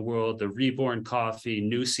Rifles of the world, the Reborn Coffee,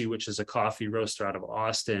 Nusi, which is a coffee roaster out of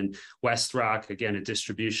Austin, Westrock, again, a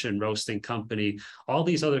distribution roasting company, all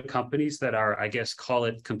these other companies that are, I guess, call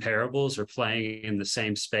it comparables or playing in the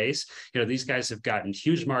same space, these guys have gotten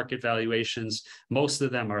huge market valuations. Most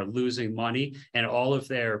of them are losing money, and all of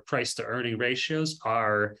their price to earning ratios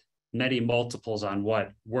are many multiples on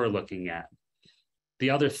what we're looking at. The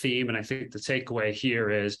other theme, and I think the takeaway here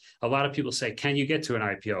is, a lot of people say, can you get to an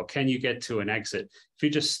IPO? Can you get to an exit? If you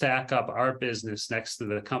just stack up our business next to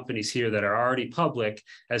the companies here that are already public,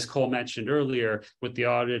 as Cole mentioned earlier, with the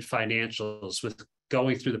audited financials, with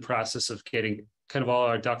going through the process of getting kind of all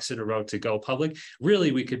our ducks in a row to go public,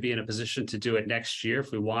 really, we could be in a position to do it next year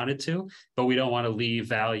if we wanted to, but we don't want to leave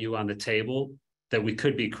value on the table that we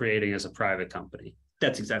could be creating as a private company.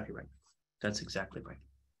 That's exactly right. That's exactly right.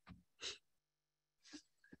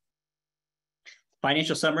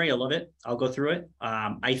 Financial summary, I love it. I'll go through it.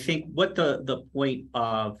 I think what the point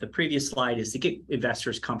of the previous slide is to get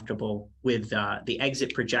investors comfortable with the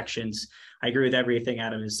exit projections. I agree with everything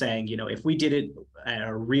Adam is saying. If we did it at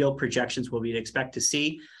our real projections, what we'd expect to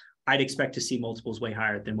see, I'd expect to see multiples way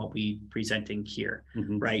higher than what we're presenting here,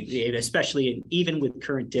 right? And especially even with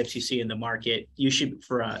current dips you see in the market, you should,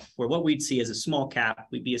 for what we'd see as a small cap,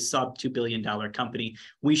 we'd be a sub $2 billion company.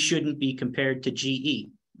 We shouldn't be compared to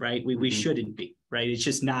GE, right? We shouldn't be, right?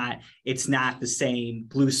 It's not the same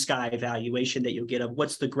blue sky valuation that you'll get of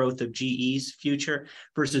what's the growth of GE's future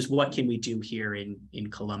versus what can we do here in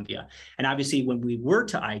Colombia. And obviously, when we were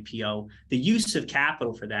to IPO, the use of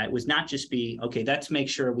capital for that was not just be, okay, let's make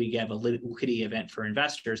sure we have a liquidity event for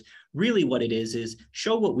investors. Really what it is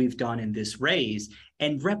show what we've done in this raise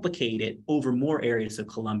and replicate it over more areas of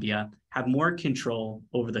Colombia, have more control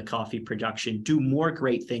over the coffee production, do more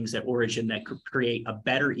great things at origin that could create a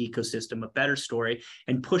better ecosystem, a better story,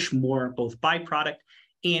 and push more both byproduct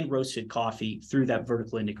and roasted coffee through that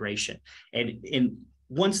vertical integration. And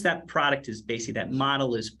once that product is basically, that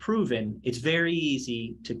model is proven, it's very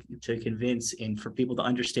easy to convince and for people to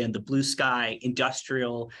understand the blue sky,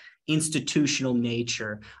 industrial, institutional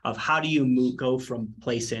nature of how do you go from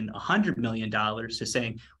placing $100 million to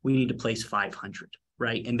saying we need to place 500,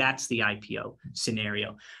 right? And that's the IPO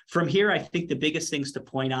scenario. From here, I think the biggest things to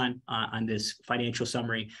point on this financial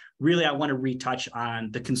summary, really, I want to retouch on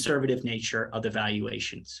the conservative nature of the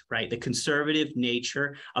valuations, right? The conservative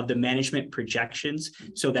nature of the management projections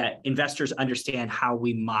so that investors understand how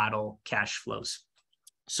we model cash flows.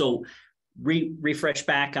 So refresh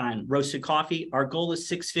back on roasted coffee. Our goal is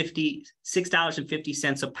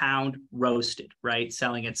 $6.50 a pound roasted, right?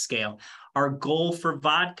 Selling at scale. Our goal for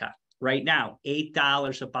vodka right now,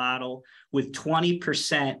 $8 a bottle, with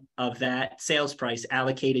 20% of that sales price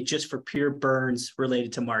allocated just for pure burns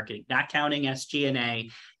related to marketing, not counting SG&A,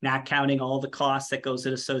 not counting all the costs that goes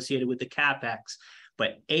associated with the CapEx,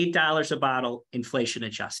 but $8 a bottle, inflation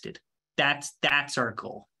adjusted. That's our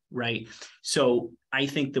goal, right? So I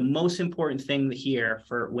think the most important thing here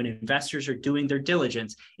for when investors are doing their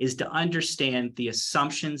diligence is to understand the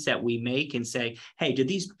assumptions that we make and say, hey, do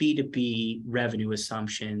these B2B revenue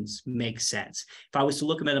assumptions make sense? If I was to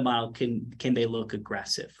look at the model, can they look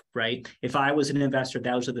aggressive, right? If I was an investor,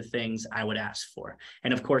 those are the things I would ask for.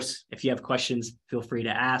 And of course, if you have questions, feel free to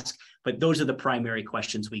ask, but those are the primary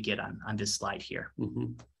questions we get on this slide here.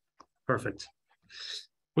 Mm-hmm. Perfect.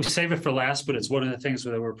 We save it for last, but it's one of the things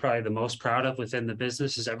that we're probably the most proud of within the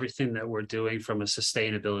business is everything that we're doing from a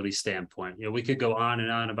sustainability standpoint. You know, we could go on and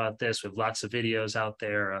on about this. We have lots of videos out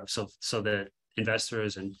there so that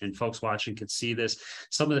investors and folks watching can see this.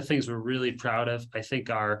 Some of the things we're really proud of, I think,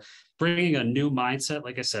 are bringing a new mindset,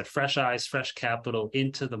 like I said, fresh eyes, fresh capital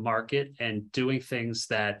into the market and doing things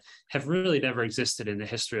that have really never existed in the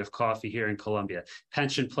history of coffee here in Colombia.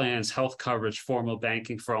 Pension plans, health coverage, formal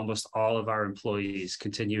banking for almost all of our employees,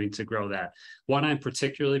 continuing to grow that. One I'm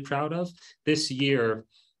particularly proud of, this year,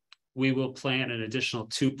 we will plant an additional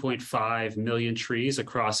 2.5 million trees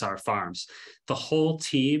across our farms. The whole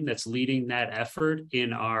team that's leading that effort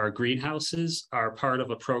in our greenhouses are part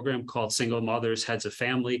of a program called Single Mothers, Heads of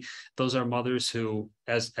Family. Those are mothers who,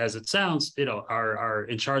 as it sounds, are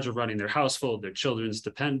in charge of running their household. Their children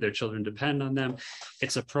depend on them.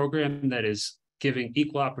 It's a program that is giving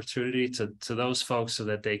equal opportunity to those folks so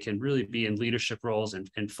that they can really be in leadership roles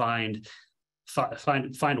and find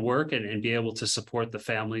work and be able to support the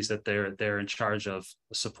families that they're in charge of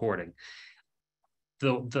supporting.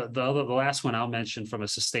 The last one I'll mention from a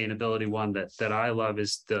sustainability one that I love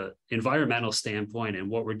is the environmental standpoint and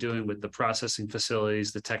what we're doing with the processing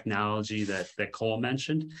facilities, the technology that Cole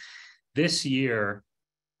mentioned. This year,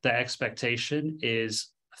 the expectation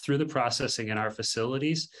is through the processing in our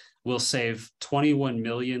facilities, we'll save 21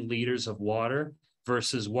 million liters of water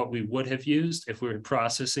versus what we would have used if we were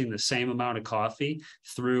processing the same amount of coffee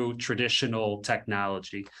through traditional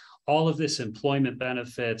technology. All of this employment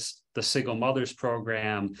benefits, the Single Mothers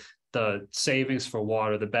program, the savings for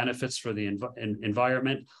water, the benefits for the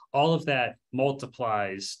environment, all of that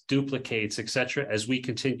multiplies, duplicates, et cetera. As we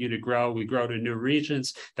continue to grow, we grow to new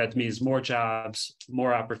regions. That means more jobs,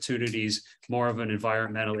 more opportunities, more of an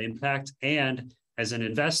environmental impact. And as an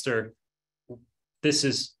investor, this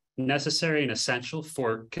is necessary and essential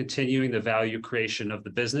for continuing the value creation of the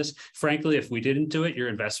business. Frankly, if we didn't do it, your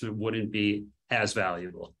investment wouldn't be as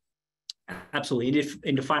valuable. Absolutely.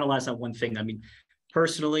 And to finalize on one thing, I mean,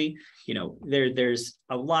 personally, there's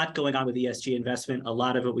a lot going on with ESG investment. A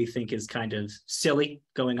lot of it we think is kind of silly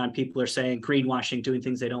going on. People are saying greenwashing, doing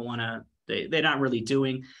things they don't want to, they're not really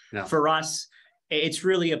doing. No. For us, it's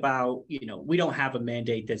really about, we don't have a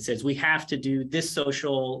mandate that says we have to do this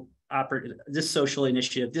social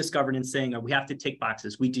initiative, this governance thing, or we have to tick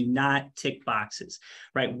boxes. We do not tick boxes,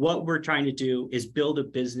 right? What we're trying to do is build a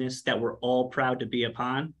business that we're all proud to be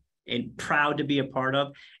upon and proud to be a part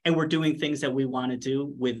of. And we're doing things that we want to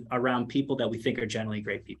do around people that we think are generally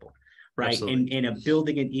great people, right? And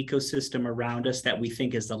building an ecosystem around us that we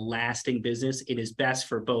think is a lasting business. It is best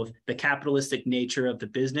for both the capitalistic nature of the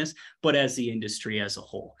business, but as the industry as a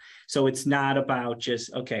whole. So it's not about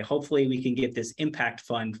just, okay, hopefully we can get this impact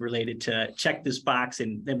fund related to check this box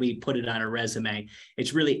and then we put it on a resume.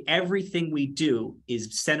 It's really everything we do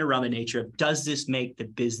is centered around the nature of, does this make the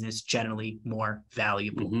business generally more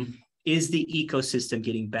valuable? Mm-hmm. Is the ecosystem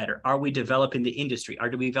getting better? Are we developing the industry? Are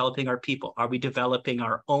we developing our people? Are we developing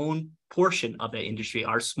our own portion of the industry,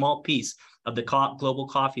 our small piece of the global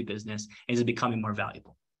coffee business? Is it becoming more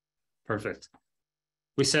valuable? Perfect.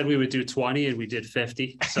 We said we would do 20 and we did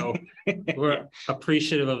 50. So we're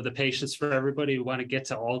appreciative of the patience for everybody. We want to get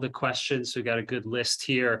to all the questions. We got a good list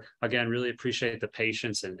here. Again, really appreciate the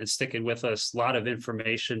patience and sticking with us. A lot of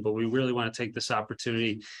information, but we really want to take this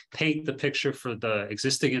opportunity, paint the picture for the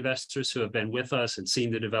existing investors who have been with us and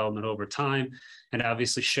seen the development over time, and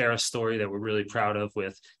obviously share a story that we're really proud of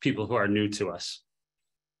with people who are new to us.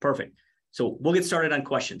 Perfect. So we'll get started on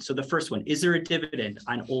questions. So the first one, is there a dividend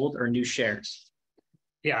on old or new shares?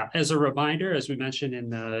 Yeah, as a reminder, as we mentioned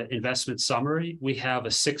in the investment summary, we have a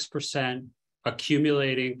 6%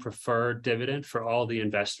 accumulating preferred dividend for all the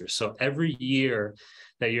investors. So every year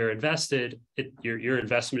that you're invested, your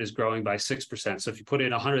investment is growing by 6%. So if you put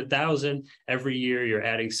in 100,000 every year, you're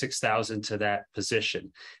adding 6,000 to that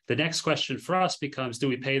position. The next question for us becomes, do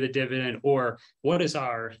we pay the dividend, or what is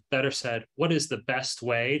what is the best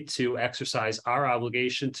way to exercise our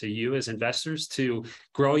obligation to you as investors to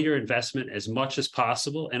grow your investment as much as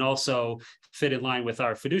possible, and also fit in line with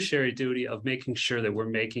our fiduciary duty of making sure that we're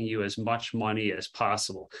making you as much money as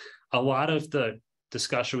possible. A lot of the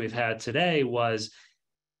discussion we've had today was,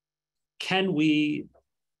 can we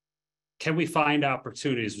find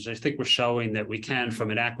opportunities, which I think we're showing that we can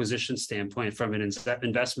from an acquisition standpoint, from an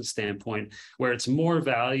investment standpoint, where it's more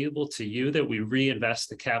valuable to you that we reinvest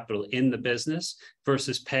the capital in the business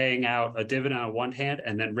versus paying out a dividend on one hand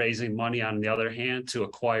and then raising money on the other hand to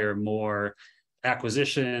acquire more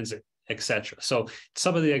acquisitions, et cetera. So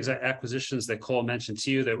some of the acquisitions that Cole mentioned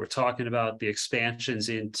to you that we're talking about, the expansions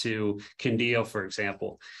into Condeo, for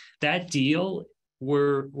example, that deal,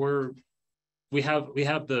 we have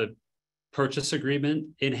the purchase agreement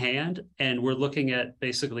in hand, and we're looking at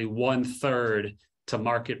basically 1/3 to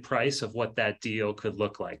market price of what that deal could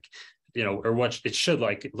look like, or what it should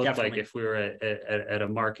look like if we were at a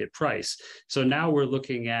market price. So now we're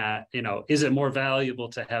looking at, is it more valuable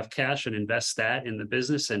to have cash and invest that in the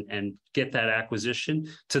business and get that acquisition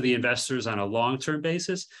to the investors on a long-term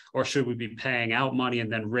basis, or should we be paying out money and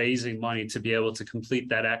then raising money to be able to complete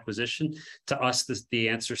that acquisition? To us, the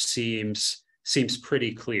answer seems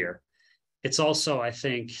pretty clear. It's also, I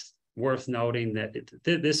think, worth noting that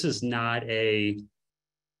this is not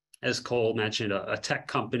as Cole mentioned, a tech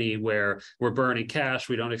company where we're burning cash.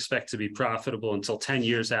 We don't expect to be profitable until 10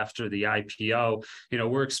 years after the IPO.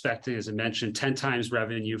 We're expecting, as I mentioned, 10 times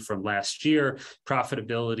revenue from last year,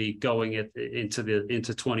 profitability going into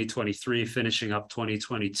 2023, finishing up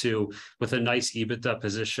 2022 with a nice EBITDA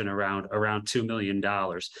position around $2 million.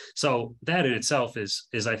 So that in itself is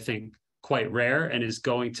I think, quite rare, and is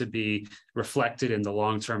going to be reflected in the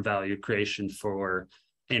long-term value creation for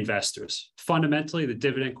investors. Fundamentally, the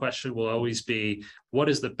dividend question will always be, what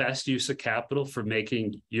is the best use of capital for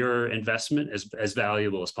making your investment as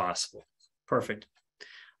valuable as possible? Perfect.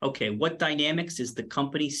 Okay, what dynamics is the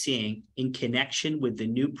company seeing in connection with the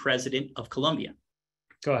new president of Colombia?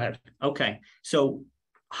 Go ahead. Okay, so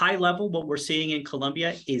high level, what we're seeing in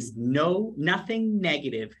Colombia is nothing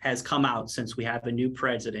negative has come out since we have a new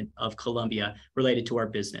president of Colombia related to our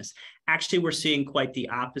business. Actually, we're seeing quite the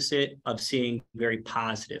opposite of seeing very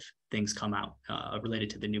positive things come out related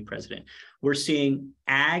to the new president. We're seeing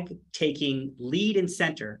ag taking lead and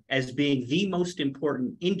center as being the most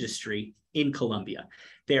important industry in Colombia.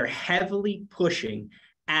 They're heavily pushing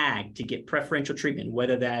ag to get preferential treatment,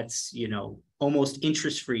 whether that's, almost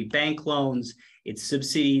interest-free bank loans, it's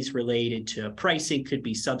subsidies related to pricing, could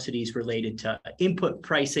be subsidies related to input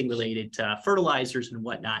pricing, related to fertilizers and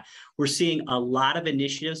whatnot. We're seeing a lot of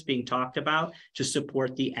initiatives being talked about to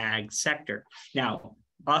support the ag sector. Now,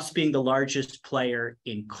 us being the largest player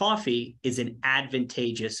in coffee is an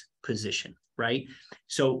advantageous position, right?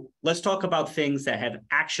 So let's talk about things that have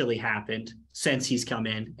actually happened since he's come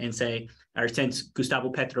in and since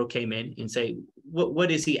Gustavo Petro came in and say, what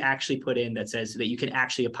does he actually put in that says that you can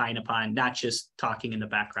actually opine upon, not just talking in the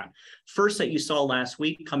background? First, that you saw last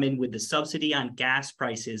week come in with the subsidy on gas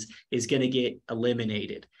prices is going to get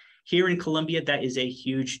eliminated. Here in Colombia, that is a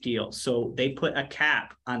huge deal. So they put a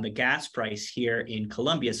cap on the gas price here in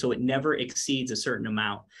Colombia, so it never exceeds a certain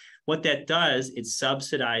amount. What that does, it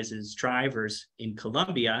subsidizes drivers in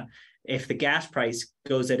Colombia. If the gas price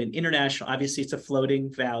goes at an international, obviously it's a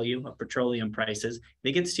floating value of petroleum prices. If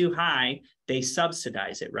it gets too high, they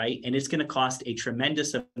subsidize it, right? And it's going to cost a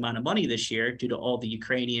tremendous amount of money this year due to all the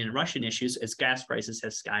Ukrainian and Russian issues as gas prices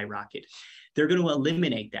have skyrocketed. They're going to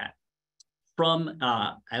eliminate that. From,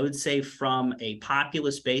 I would say from a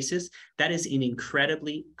populist basis, that is an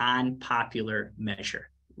incredibly unpopular measure,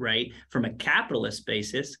 right? From a capitalist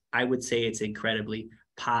basis, I would say it's incredibly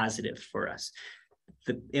positive for us.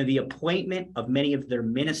 the appointment of many of their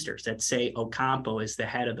ministers, that say Ocampo is the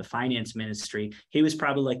head of the finance ministry, he was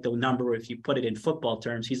probably like the number, if you put it in football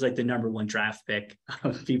terms, he's like the number one draft pick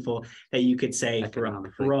of people that you could say for a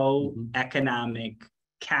pro-economic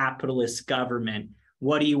capitalist government.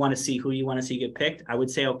 What do you want to see? Who do you want to see get picked? I would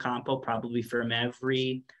say Ocampo, probably from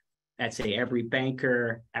every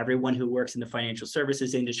banker, everyone who works in the financial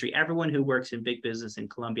services industry, everyone who works in big business in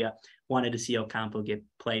Colombia wanted to see Ocampo get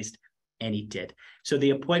placed, and he did. So the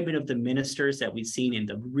appointment of the ministers that we've seen in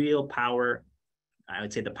the real power, I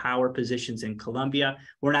would say the power positions in Colombia,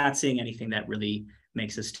 we're not seeing anything that really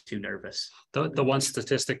makes us too nervous. The one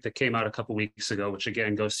statistic that came out a couple of weeks ago, which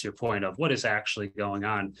again goes to your point of what is actually going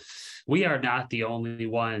on, we are not the only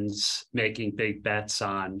ones making big bets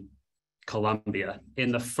on Colombia. In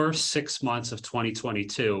the first 6 months of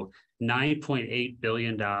 2022, $9.8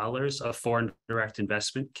 billion of foreign direct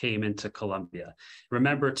investment came into Colombia.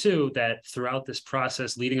 Remember, too, that throughout this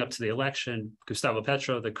process leading up to the election, Gustavo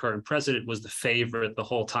Petro, the current president, was the favorite the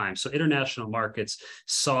whole time. So international markets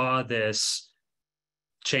saw this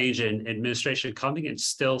change in administration coming and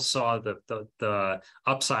still saw the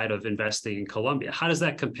upside of investing in Colombia. How does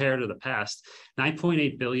that compare to the past?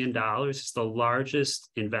 $9.8 billion is the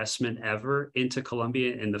largest investment ever into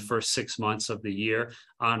Colombia in the first 6 months of the year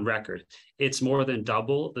on record. It's more than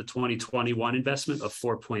double the 2021 investment of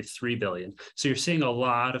 $4.3 billion. So you're seeing a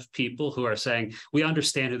lot of people who are saying, we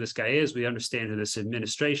understand who this guy is, we understand who this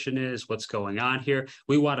administration is, what's going on here.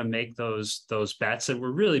 We want to make those bets, and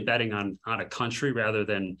we're really betting on a country rather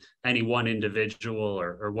than any one individual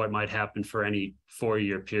or what might happen for any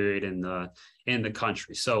 4-year period in the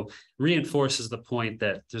country. So reinforces the point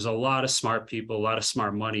that there's a lot of smart people, a lot of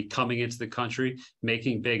smart money coming into the country,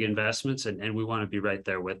 making big investments, and we want to be right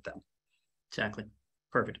there with them. Exactly.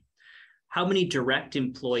 Perfect. How many direct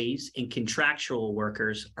employees and contractual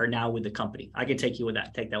workers are now with the company? I can take you with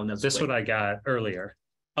that. Take that one. This one I got earlier.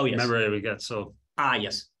 Oh, yes. Remember we got so.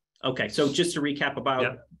 Yes. Okay. So just to recap,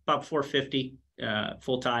 about 450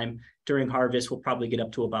 full-time. During harvest, we'll probably get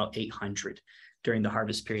up to about 800 during the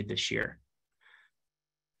harvest period this year.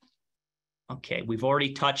 Okay. We've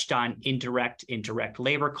already touched on indirect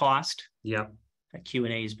labor cost. Yep. That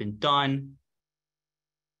Q&A has been done.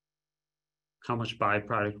 How much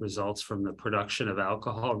byproduct results from the production of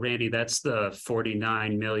alcohol? Randy, that's the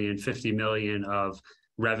 49 million, 50 million of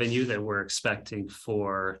revenue that we're expecting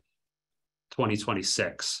for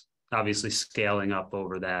 2026, obviously scaling up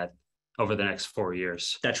over the next 4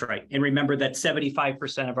 years. That's right. And remember that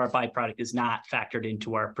 75% of our byproduct is not factored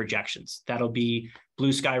into our projections. That'll be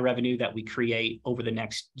blue sky revenue that we create over the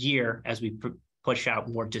next year as we push out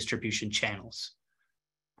more distribution channels.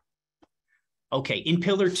 Okay, in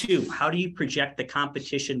pillar 2, how do you project the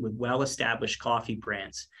competition with well-established coffee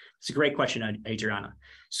brands? It's a great question, Adriana.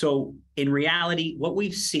 So in reality, what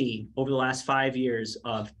we've seen over the last 5 years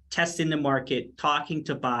of testing the market, talking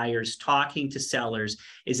to buyers, talking to sellers,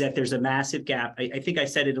 is that there's a massive gap. I think I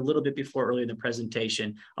said it a little bit before earlier in the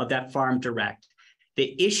presentation of that farm direct.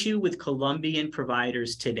 The issue with Colombian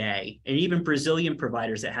providers today, and even Brazilian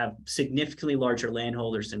providers that have significantly larger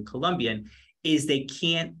landholders than Colombian, is they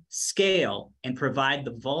can't scale and provide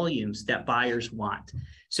the volumes that buyers want.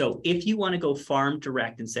 So if you want to go farm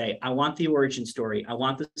direct and say, I want the origin story, I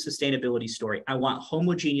want the sustainability story, I want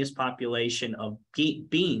homogeneous population of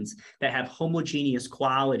beans that have homogeneous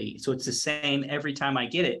quality, so it's the same every time I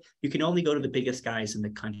get it, you can only go to the biggest guys in the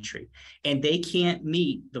country. And they can't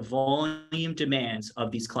meet the volume demands of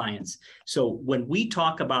these clients. So when we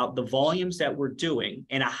talk about the volumes that we're doing,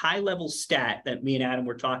 and a high level stat that me and Adam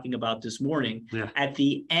were talking about this morning, at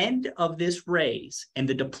the end of this raise and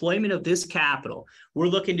the deployment of this capital, we're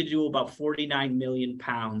looking to do about 49 million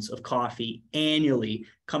pounds of coffee annually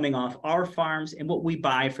coming off our farms and what we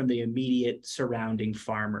buy from the immediate surrounding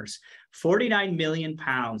farmers. 49 million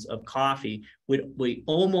pounds of coffee would be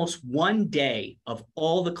almost 1 day of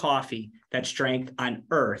all the coffee that's drank on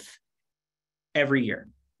Earth every year,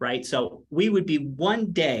 right? So we would be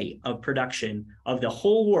 1 day of production of the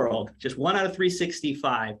whole world, just 1 out of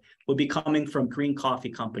 365 would be coming from Green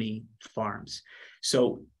Coffee Company farms.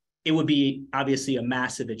 So it would be obviously a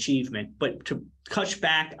massive achievement, but to touch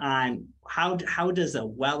back on how does a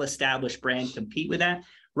well-established brand compete with that?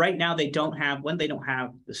 Right now, they don't have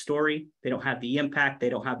the story, they don't have the impact, they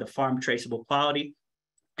don't have the farm traceable quality.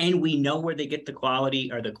 And we know where they get the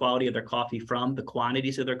quality of their coffee from, the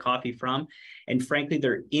quantities of their coffee from. And frankly,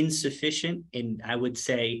 they're insufficient in, I would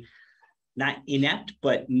say, not inept,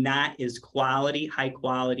 but not as high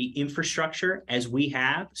quality infrastructure as we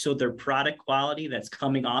have. So their product quality that's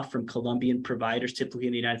coming off from Colombian providers, typically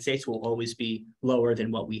in the United States, will always be lower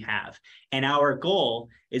than what we have. And our goal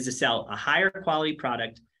is to sell a higher quality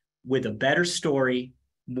product with a better story,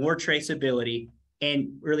 more traceability,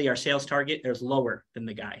 and really our sales target is lower than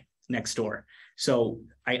the guy next door. So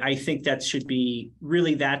I think that should be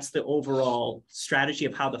really, that's the overall strategy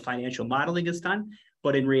of how the financial modeling is done.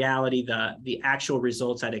 But in reality, the actual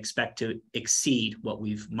results I'd expect to exceed what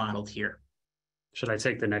we've modeled here. Should I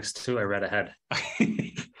take the next two? I read ahead.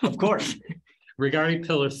 Of course. Regarding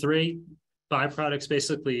pillar 3, byproducts,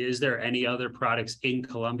 basically, is there any other products in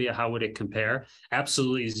Colombia? How would it compare?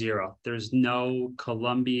 Absolutely zero. There's no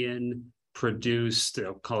Colombian produced,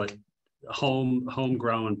 call it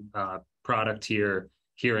homegrown product here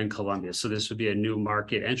in Colombia. So this would be a new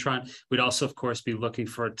market entrant. We'd also, of course, be looking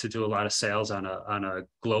to do a lot of sales on a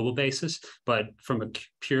global basis. But from a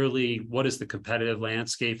purely, what is the competitive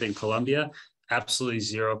landscape in Colombia? Absolutely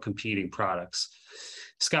zero competing products.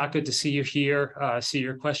 Scott, good to see you here. See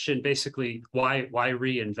your question, basically, why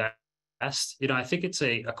reinvest? I think it's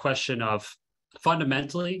a question of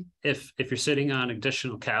fundamentally, if you're sitting on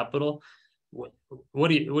additional capital, what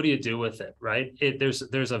do you do with it, right?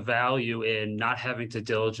 There's a value in not having to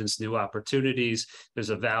diligence new opportunities. There's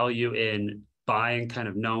a value in buying kind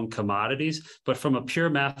of known commodities. But from a pure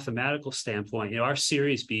mathematical standpoint, our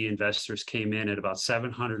Series B investors came in at about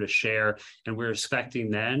 $700 a share, and we're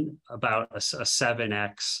expecting then about a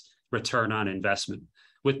 7x return on investment.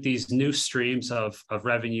 With these new streams of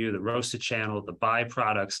revenue, the roasted channel, the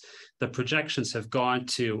byproducts, the projections have gone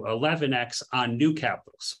to 11x on new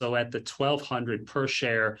capital. So at the $1,200 per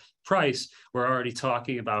share price, we're already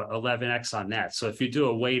talking about 11x on that. So if you do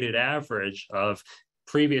a weighted average of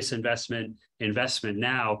previous investment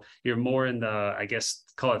now, you're more in the, I guess,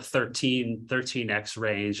 call it 13x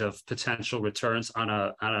range of potential returns on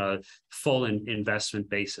a full investment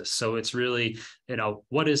basis. So it's really,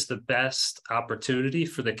 what is the best opportunity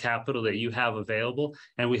for the capital that you have available?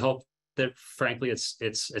 And we hope that, frankly,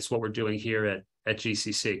 it's what we're doing here at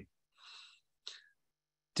GCC.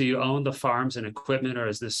 Do you own the farms and equipment, or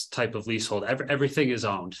is this type of leasehold? Everything is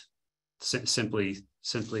owned. Simply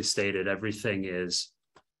stated, everything is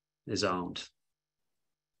owned.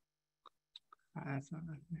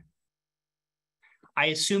 I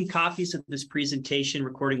assume copies of this presentation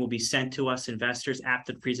recording will be sent to us investors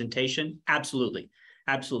after the presentation. Absolutely.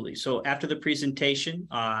 So after the presentation,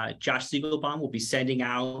 Josh Siegelbaum will be sending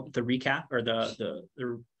out the recap or the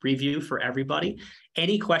review for everybody.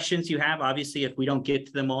 Any questions you have, obviously, if we don't get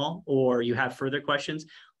to them all, or you have further questions,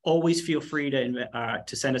 always feel free to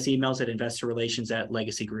send us emails at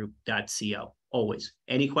investorrelations@legacygroup.co. Always.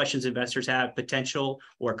 Any questions investors have, potential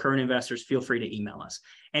or current investors, feel free to email us.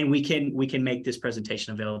 And we can make this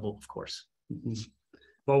presentation available, of course. Mm-hmm.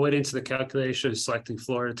 Well, went into the calculation of selecting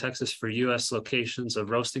Florida, Texas for U.S. locations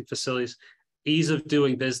of roasting facilities, ease of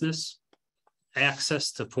doing business,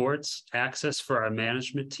 access to ports, access for our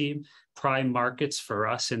management team, prime markets for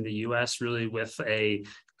us in the U.S., really with a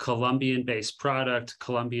Colombian-based product,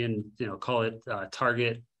 Colombian, call it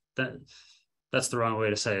target. That's the wrong way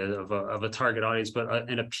to say it, of a target audience, but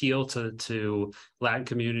an appeal to Latin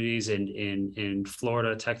communities in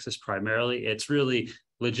Florida, Texas primarily. It's really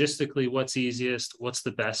logistically what's easiest, what's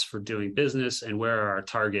the best for doing business, and where are our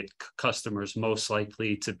target customers most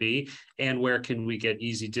likely to be, and where can we get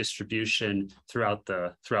easy distribution throughout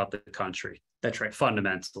the country. That's right.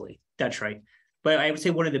 Fundamentally. That's right. But I would say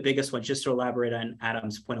one of the biggest ones, just to elaborate on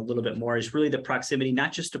Adam's point a little bit more, is really the proximity,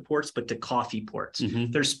 not just to ports, but to coffee ports. Mm-hmm.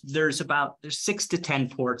 There's 6 to 10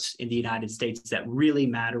 ports in the United States that really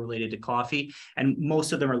matter related to coffee. And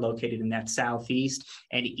most of them are located in that southeast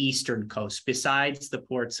and eastern coast, besides the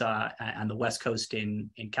ports on the west coast in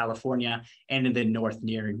California and in the north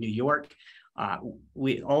near New York.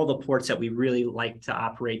 All the ports that we really like to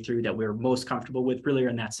operate through, that we're most comfortable with, really are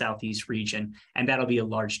in that southeast region, and that'll be a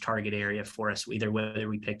large target area for us, whether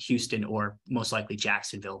we pick Houston or most likely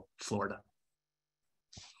Jacksonville, Florida.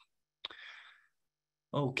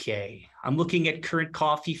 Okay, I'm looking at current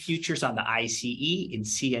coffee futures on the ICE in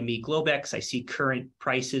CME Globex. I see current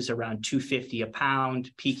prices around $2.50 a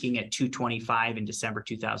pound, peaking at $2.25 in December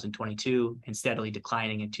 2022, and steadily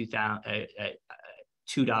declining at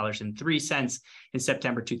 $2.03 in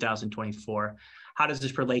September 2024. How does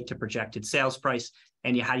this relate to projected sales price,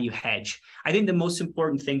 and how do you hedge? I think the most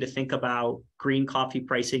important thing to think about green coffee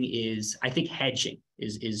pricing is, I think, hedging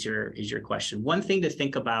is your question. One thing to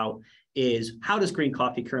think about is, how does green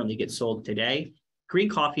coffee currently get sold today? Green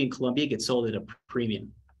coffee in Colombia gets sold at a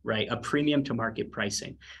premium. right? A premium to market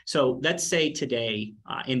pricing. So let's say today,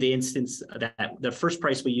 in the instance that the first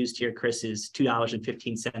price we used here, Chris, is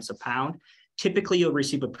 $2.15 a pound. Typically, you'll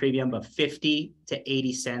receive a premium of 50 to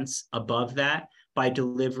 80 cents above that by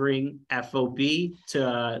delivering FOB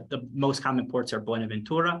to the most common ports are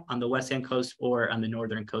Buenaventura on the western coast, or on the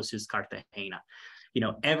northern coast is Cartagena.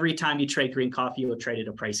 Every time you trade green coffee, you'll trade at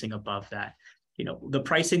a pricing above that. The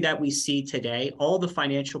pricing that we see today, all the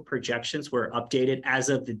financial projections were updated as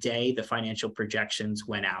of the day the financial projections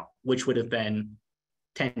went out, which would have been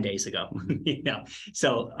 10 days ago.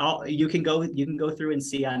 So you can go through and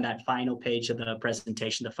see on that final page of the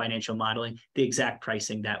presentation, the financial modeling, the exact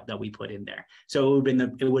pricing that we put in there. So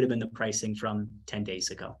it would have been the pricing from 10 days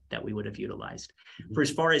ago that we would have utilized. For as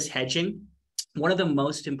far as hedging, one of the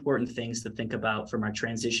most important things to think about from our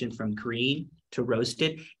transition from green to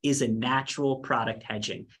roasted is a natural product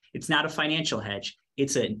hedging. It's not a financial hedge.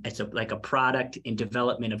 It's like a product in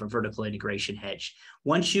development of a vertical integration hedge.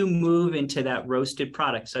 Once you move into that roasted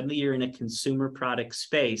product, suddenly you're in a consumer product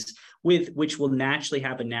space which will naturally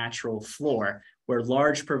have a natural floor, where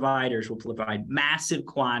large providers will provide massive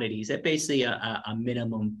quantities at basically a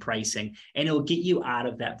minimum pricing, and it'll get you out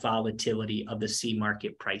of that volatility of the C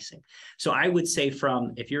market pricing. So I would say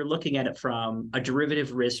if you're looking at it from a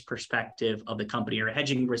derivative risk perspective of the company or a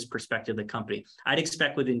hedging risk perspective of the company, I'd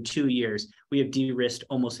expect within 2 years, we have de-risked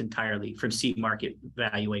almost entirely from C market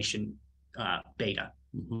valuation beta.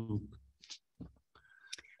 Mm-hmm.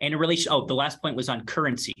 And in relation, the last point was on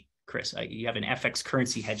currency. Chris, you have an FX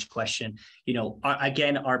currency hedge question.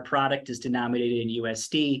 Again, our product is denominated in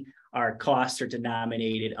USD. Our costs are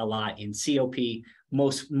denominated a lot in COP.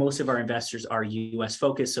 Most of our investors are US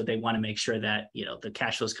focused, so they want to make sure that the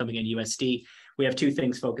cash flow is coming in USD. We have two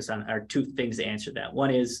things to answer that.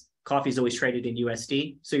 One is coffee is always traded in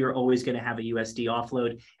USD, so you're always going to have a USD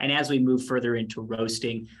offload. And as we move further into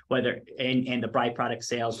roasting, and the byproduct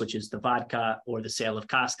sales, which is the vodka or the sale of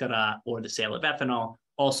cascara or the sale of ethanol,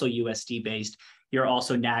 also USD based, you're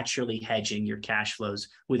also naturally hedging your cash flows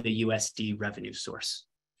with a USD revenue source.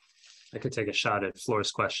 I could take a shot at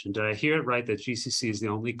Flora's question. Did I hear it right that GCC is the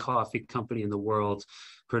only coffee company in the world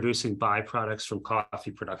producing byproducts from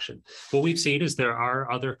coffee production? What we've seen is there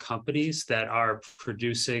are other companies that are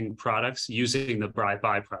producing products using the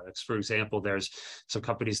byproducts. For example, there's some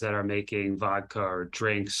companies that are making vodka or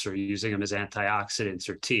drinks or using them as antioxidants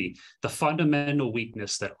or tea. The fundamental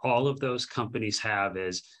weakness that all of those companies have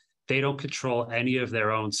is they don't control any of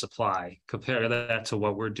their own supply. Compare that to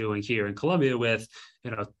what we're doing here in Colombia with,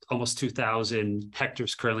 almost 2,000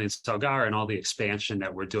 hectares currently in Salgar and all the expansion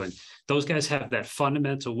that we're doing. Those guys have that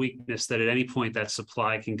fundamental weakness that at any point that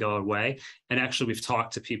supply can go away. And actually, we've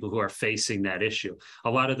talked to people who are facing that issue. A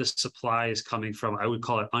lot of the supply is coming from, I would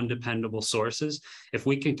call it, undependable sources. If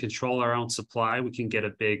we can control our own supply, we can get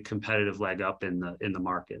a big competitive leg up in the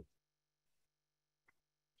market.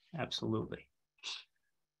 Absolutely.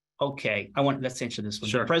 Okay, let's answer this one.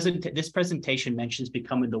 Sure. This presentation mentions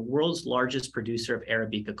becoming the world's largest producer of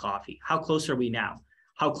Arabica coffee. How close are we now?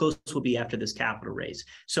 How close will be after this capital raise?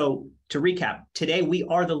 So to recap, today we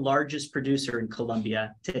are the largest producer in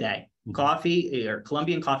Colombia today. Coffee, or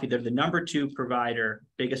Colombian coffee, they're the number 2 provider,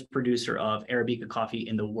 biggest producer of Arabica coffee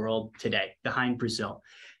in the world today, behind Brazil.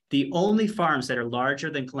 The only farms that are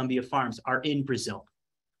larger than Colombia farms are in Brazil.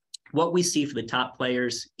 What we see for the top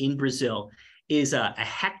players in Brazil is a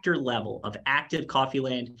hectare level of active coffee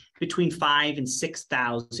land between 5,000 and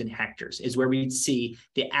 6,000 hectares is where we'd see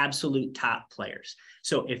the absolute top players.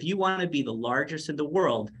 So if you want to be the largest in the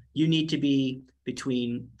world, you need to be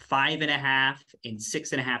between 5,500 and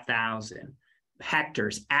 6,500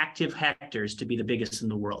 hectares, active hectares, to be the biggest in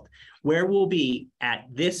the world. Where we'll be at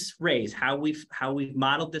this raise, how we've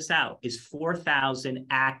modeled this out, is 4,000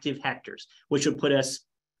 active hectares, which would put us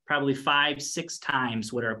probably 5-6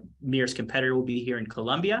 times what our nearest competitor will be here in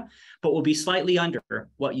Colombia, but will be slightly under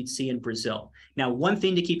what you'd see in Brazil. Now, one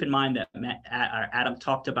thing to keep in mind that Adam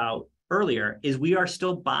talked about earlier is we are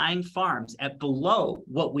still buying farms at below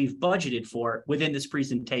what we've budgeted for within this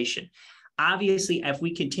presentation. Obviously, if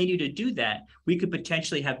we continue to do that, we could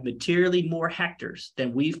potentially have materially more hectares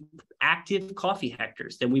than active coffee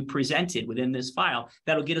hectares than we presented within this file.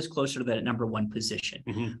 That'll get us closer to that number 1 position.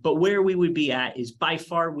 Mm-hmm. But where we would be at is by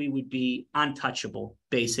far we would be untouchable,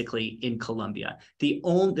 basically, in Colombia. There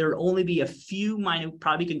would only be a few minor,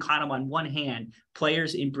 probably can count them on one hand,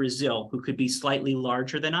 players in Brazil who could be slightly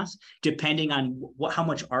larger than us, depending on how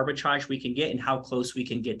much arbitrage we can get and how close we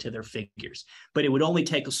can get to their figures. But it would only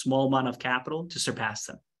take a small amount of capital to surpass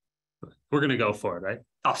them. We're going to go for it, right?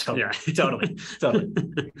 Oh, totally. Yeah.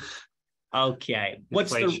 Totally. Okay.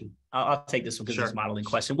 What's inflation. I'll take this one because it's a modeling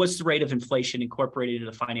question. What's the rate of inflation incorporated into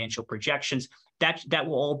the financial projections? That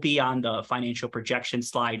will all be on the financial projection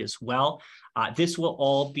slide as well. This will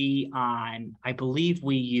all be on, I believe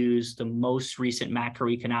we use the most recent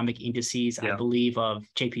macroeconomic indices, I believe of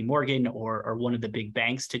JP Morgan or one of the big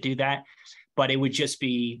banks to do that. But it would just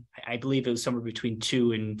be, I believe it was somewhere between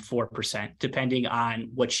 2 and 4%, depending on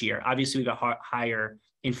which year. Obviously, we have a higher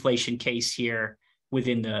inflation case here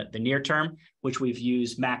within the near term, which we've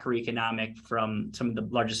used macroeconomic from some of the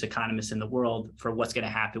largest economists in the world for what's going to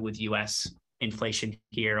happen with U.S. inflation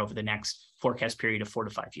here over the next forecast period of 4 to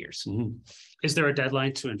 5 years. Mm-hmm. Is there a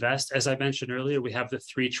deadline to invest? As I mentioned earlier, we have the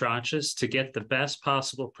 3 tranches. To get the best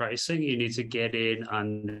possible pricing, you need to get in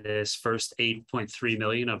on this first 8.3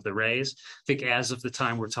 million of the raise. I think as of the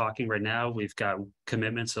time we're talking right now, we've got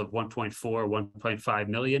commitments of 1.4, 1.5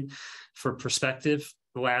 million. For perspective,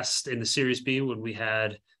 last in the Series B, when we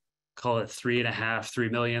had, call it 3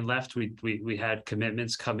 million left, we had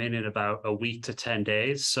commitments come in about a week to 10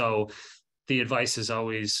 days. So the advice is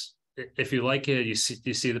always, if you like it, you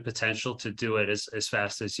see the potential to do it as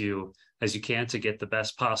fast as you can to get the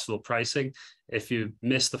best possible pricing. If you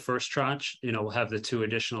miss the first tranche, we'll have the 2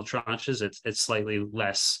 additional tranches. It's slightly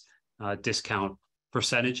less discount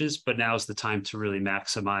percentages, but now's the time to really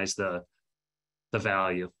maximize the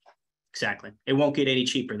value. Exactly. It won't get any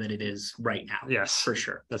cheaper than it is right now. Yes, for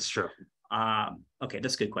sure. That's true. Okay,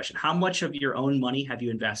 that's a good question. How much of your own money have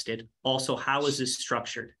you invested? Also, how is this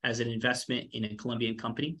structured as an investment in a Colombian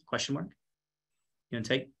company? Question mark. You want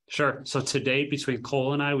to take? Sure. So to date, between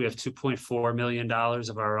Cole and I, we have $2.4 million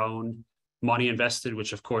of our own money invested,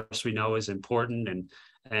 which of course we know is important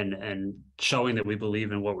and showing that we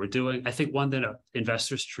believe in what we're doing. I think one that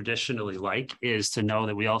investors traditionally like is to know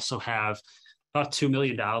that we also have about $2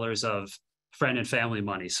 million of friend and family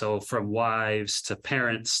money. So from wives to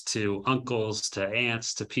parents to uncles to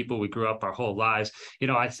aunts to people we grew up our whole lives.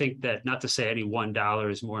 I think that, not to say any $1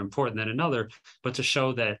 is more important than another, but to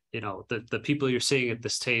show that, the people you're seeing at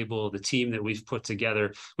this table, the team that we've put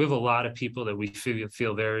together, we have a lot of people that we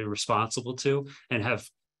feel very responsible to and have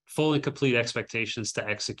full and complete expectations to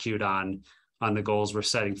execute on the goals we're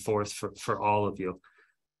setting forth for all of you.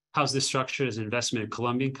 How's this structured as an investment in a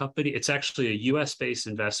Colombian company? It's actually a US-based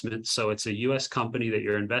investment. So it's a US company that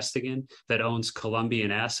you're investing in that owns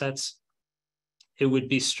Colombian assets. It would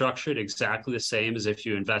be structured exactly the same as if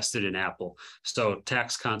you invested in Apple. So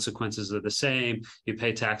tax consequences are the same. You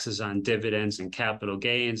pay taxes on dividends and capital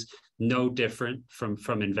gains, no different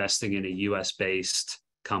from investing in a US-based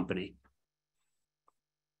company.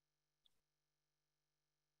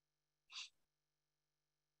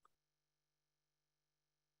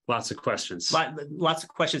 Lots of questions. Lots of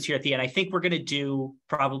questions here at the end. I think we're going to do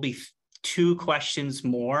probably 2 questions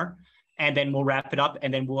more, and then we'll wrap it up.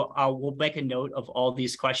 And then we'll make a note of all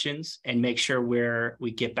these questions and make sure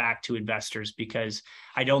we get back to investors, because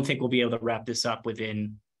I don't think we'll be able to wrap this up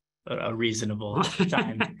within a reasonable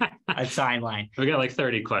timeline. We got like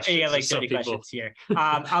 30 questions. Yeah, like 30 questions here.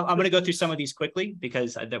 I'm going to go through some of these quickly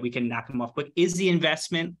because that we can knock them off quick. Is the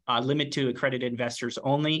investment limited to accredited investors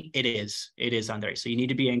only? It is. It is on there. So you need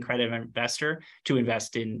to be an accredited investor to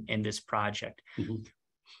invest in this project.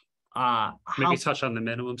 Mm-hmm. Maybe touch on the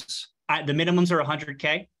minimums. The minimums are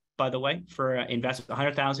 100K, by the way, for investment.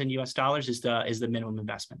 100,000 US dollars is the minimum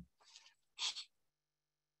investment.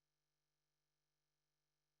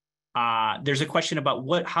 There's a question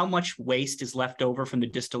about how much waste is left over from the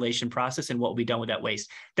distillation process and what will be done with that waste.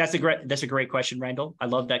 That's a great question, Randall. I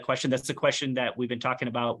love that question. That's the question that we've been talking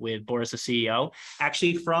about with Boris, the CEO.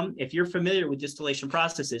 Actually, if you're familiar with distillation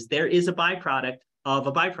processes, there is a byproduct of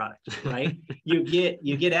a byproduct, right? you get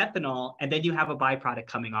ethanol, and then you have a byproduct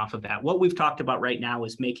coming off of that. What we've talked about right now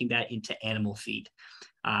is making that into animal feed.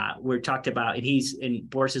 We're talked about, and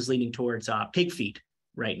Boris is leaning towards pig feed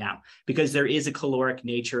right now, because there is a caloric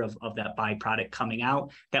nature of that byproduct coming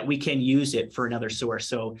out that we can use it for another source.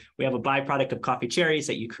 So we have a byproduct of coffee cherries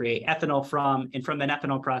that you create ethanol from, and from an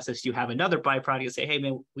ethanol process, you have another byproduct and say, hey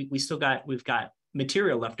man, we've got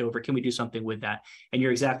material left over. Can we do something with that? And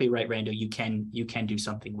you're exactly right, Randall. You can do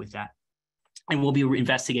something with that. And we'll be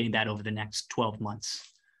investigating that over the next 12 months.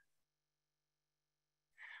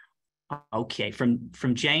 Okay, from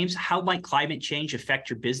James, how might climate change affect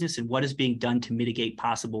your business and what is being done to mitigate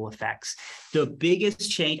possible effects? The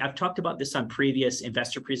biggest change, I've talked about this on previous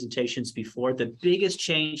investor presentations before, the biggest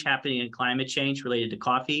change happening in climate change related to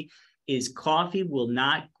coffee is coffee will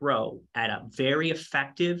not grow at a very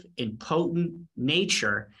effective and potent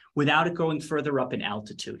nature without it going further up in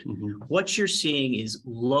altitude. Mm-hmm. What you're seeing is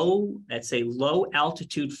low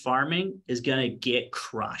altitude farming is going to get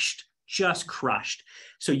crushed. just crushed.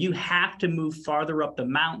 So you have to move farther up the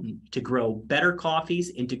mountain to grow better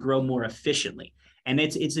coffees and to grow more efficiently. And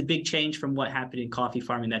it's a big change from what happened in coffee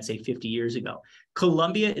farming, let's say 50 years ago.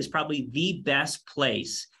 Colombia is probably the best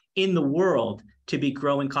place in the world to be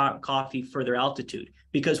growing coffee further altitude,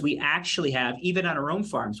 because we actually have, even on our own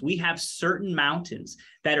farms, we have certain mountains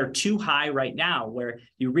that are too high right now, where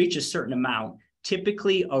you reach a certain amount,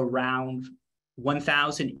 typically around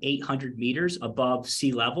 1,800 meters above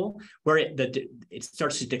sea level, where it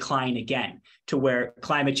starts to decline again, to where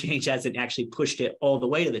climate change hasn't actually pushed it all the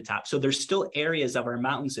way to the top. So there's still areas of our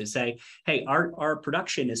mountains that say, hey, our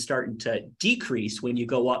production is starting to decrease when you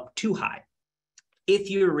go up too high. If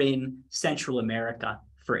you're in Central America,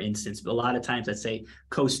 for instance, a lot of times, let's say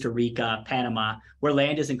Costa Rica, Panama, where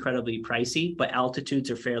land is incredibly pricey, but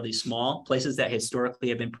altitudes are fairly small, places that historically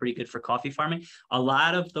have been pretty good for coffee farming, a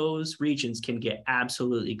lot of those regions can get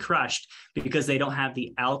absolutely crushed because they don't have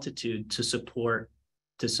the altitude to support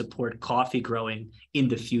coffee growing in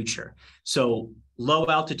the future. So low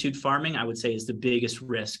altitude farming, I would say, is the biggest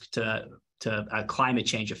risk to a climate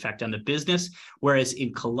change effect on the business. Whereas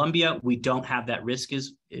in Colombia, we don't have that risk,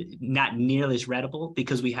 is not nearly as readable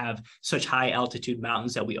because we have such high altitude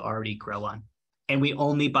mountains that we already grow on. And we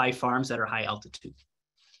only buy farms that are high altitude.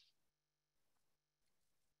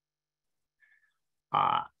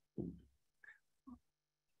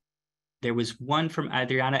 There was one from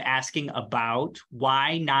Adriana asking about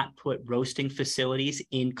why not put roasting facilities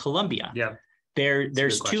in Colombia. Yeah.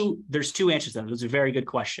 There's two answers to them. It was a very good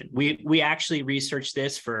question. We actually researched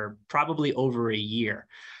this for probably over a year.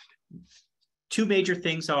 Two major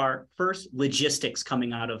things are, first, logistics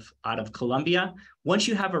coming out of Colombia. Once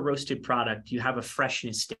you have a roasted product, you have a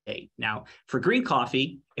freshness state. Now, for green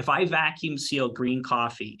coffee, if I vacuum seal green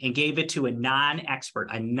coffee and gave it to a non-expert,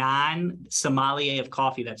 a non-sommelier of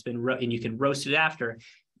coffee that's been and you can roast it after,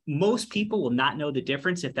 most people will not know the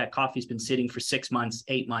difference if that coffee's been sitting for 6 months,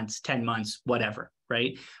 8 months, 10 months, whatever,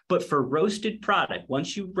 right? But for roasted product,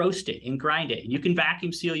 once you roast it and grind it, and you can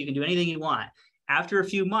vacuum seal, you can do anything you want. After a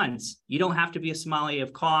few months, you don't have to be a sommelier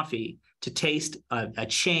of coffee to taste a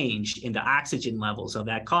change in the oxygen levels of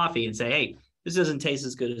that coffee and say, hey, this doesn't taste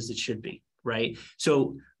as good as it should be, right?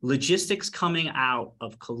 So logistics coming out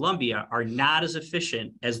of Colombia are not as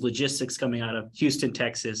efficient as logistics coming out of Houston,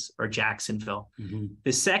 Texas, or Jacksonville. Mm-hmm.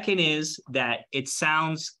 The second is that it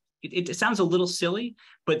sounds a little silly,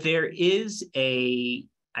 but there is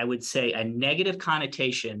I would say, a negative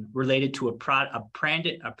connotation related to a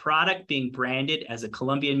product being branded as a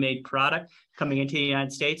Colombian-made product coming into the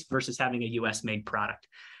United States versus having a U.S.-made product.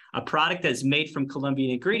 A product that's made from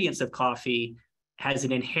Colombian ingredients of coffee has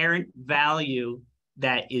an inherent value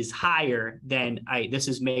that is higher than this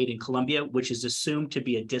is made in Colombia, which is assumed to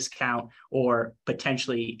be a discount or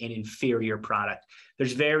potentially an inferior product.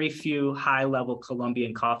 There's very few high-level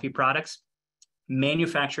Colombian coffee products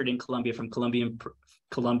manufactured in Colombia from Colombian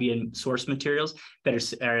source materials that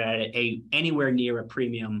are at anywhere near a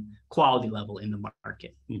premium quality level in the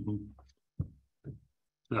market. Mm-hmm.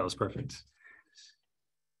 That was perfect.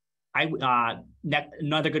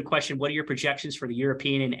 Another good question. What are your projections for the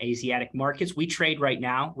European and Asiatic markets? We trade right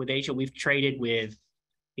now with Asia. We've traded with,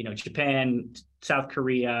 Japan, South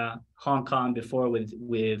Korea, Hong Kong before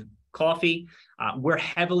with coffee. We're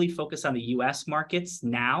heavily focused on the US markets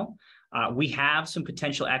now. We have some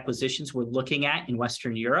potential acquisitions we're looking at in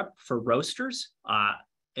Western Europe for roasters.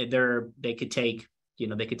 They could take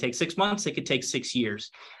 6 months, they could take 6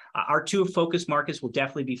 years. Our two focus markets will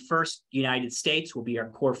definitely be, first, United States will be our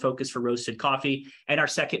core focus for roasted coffee, and our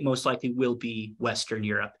second most likely will be Western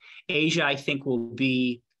Europe. Asia, I think, will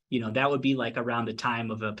be, that would be like around the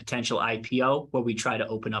time of a potential IPO, where we try to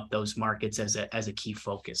open up those markets as a key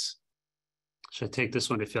focus. Should I take this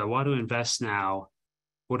one? If I want to invest now,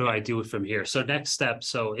 what do I do from here? So next step.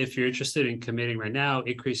 So if you're interested in committing right now,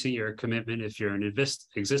 increasing your commitment, if you're an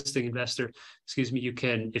existing investor, you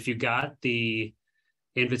can, if you got the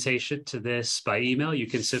invitation to this by email, you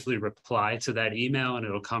can simply reply to that email and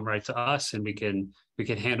it'll come right to us, and we can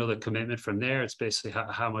handle the commitment from there. It's basically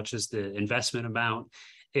how much is the investment amount.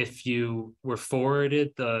 If you were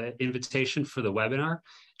forwarded the invitation for the webinar,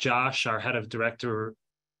 Josh, our director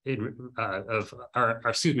of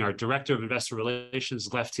investor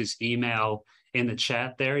relations, left his email in the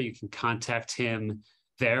chat there. You can contact him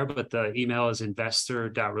there, but the email is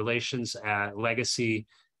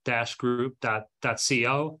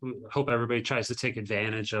investor.relations@legacy-group.co. Hope everybody tries to take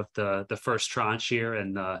advantage of the first tranche here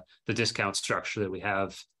and the discount structure that we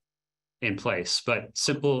have in place. But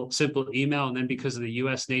simple email, and then because of the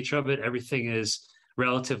US nature of it, everything is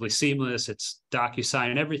relatively seamless. It's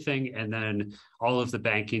DocuSign everything. And then all of the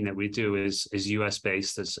banking that we do is US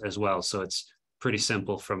based as well. So it's pretty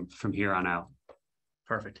simple from here on out.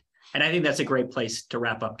 Perfect. And I think that's a great place to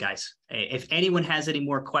wrap up, guys. If anyone has any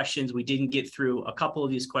more questions, we didn't get through a couple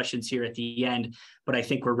of these questions here at the end, but I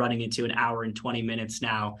think we're running into an hour and 20 minutes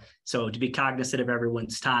now. So to be cognizant of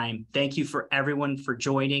everyone's time, thank you for everyone for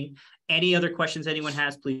joining. Any other questions anyone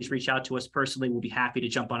has, please reach out to us personally. We'll be happy to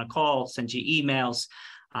jump on a call, send you emails,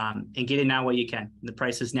 and get in now while you can. The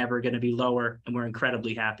price is never going to be lower, and we're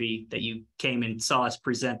incredibly happy that you came and saw us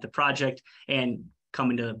present the project and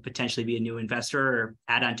coming to potentially be a new investor or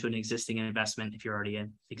add on to an existing investment if you're already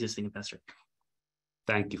an existing investor.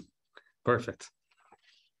 Thank you. Perfect.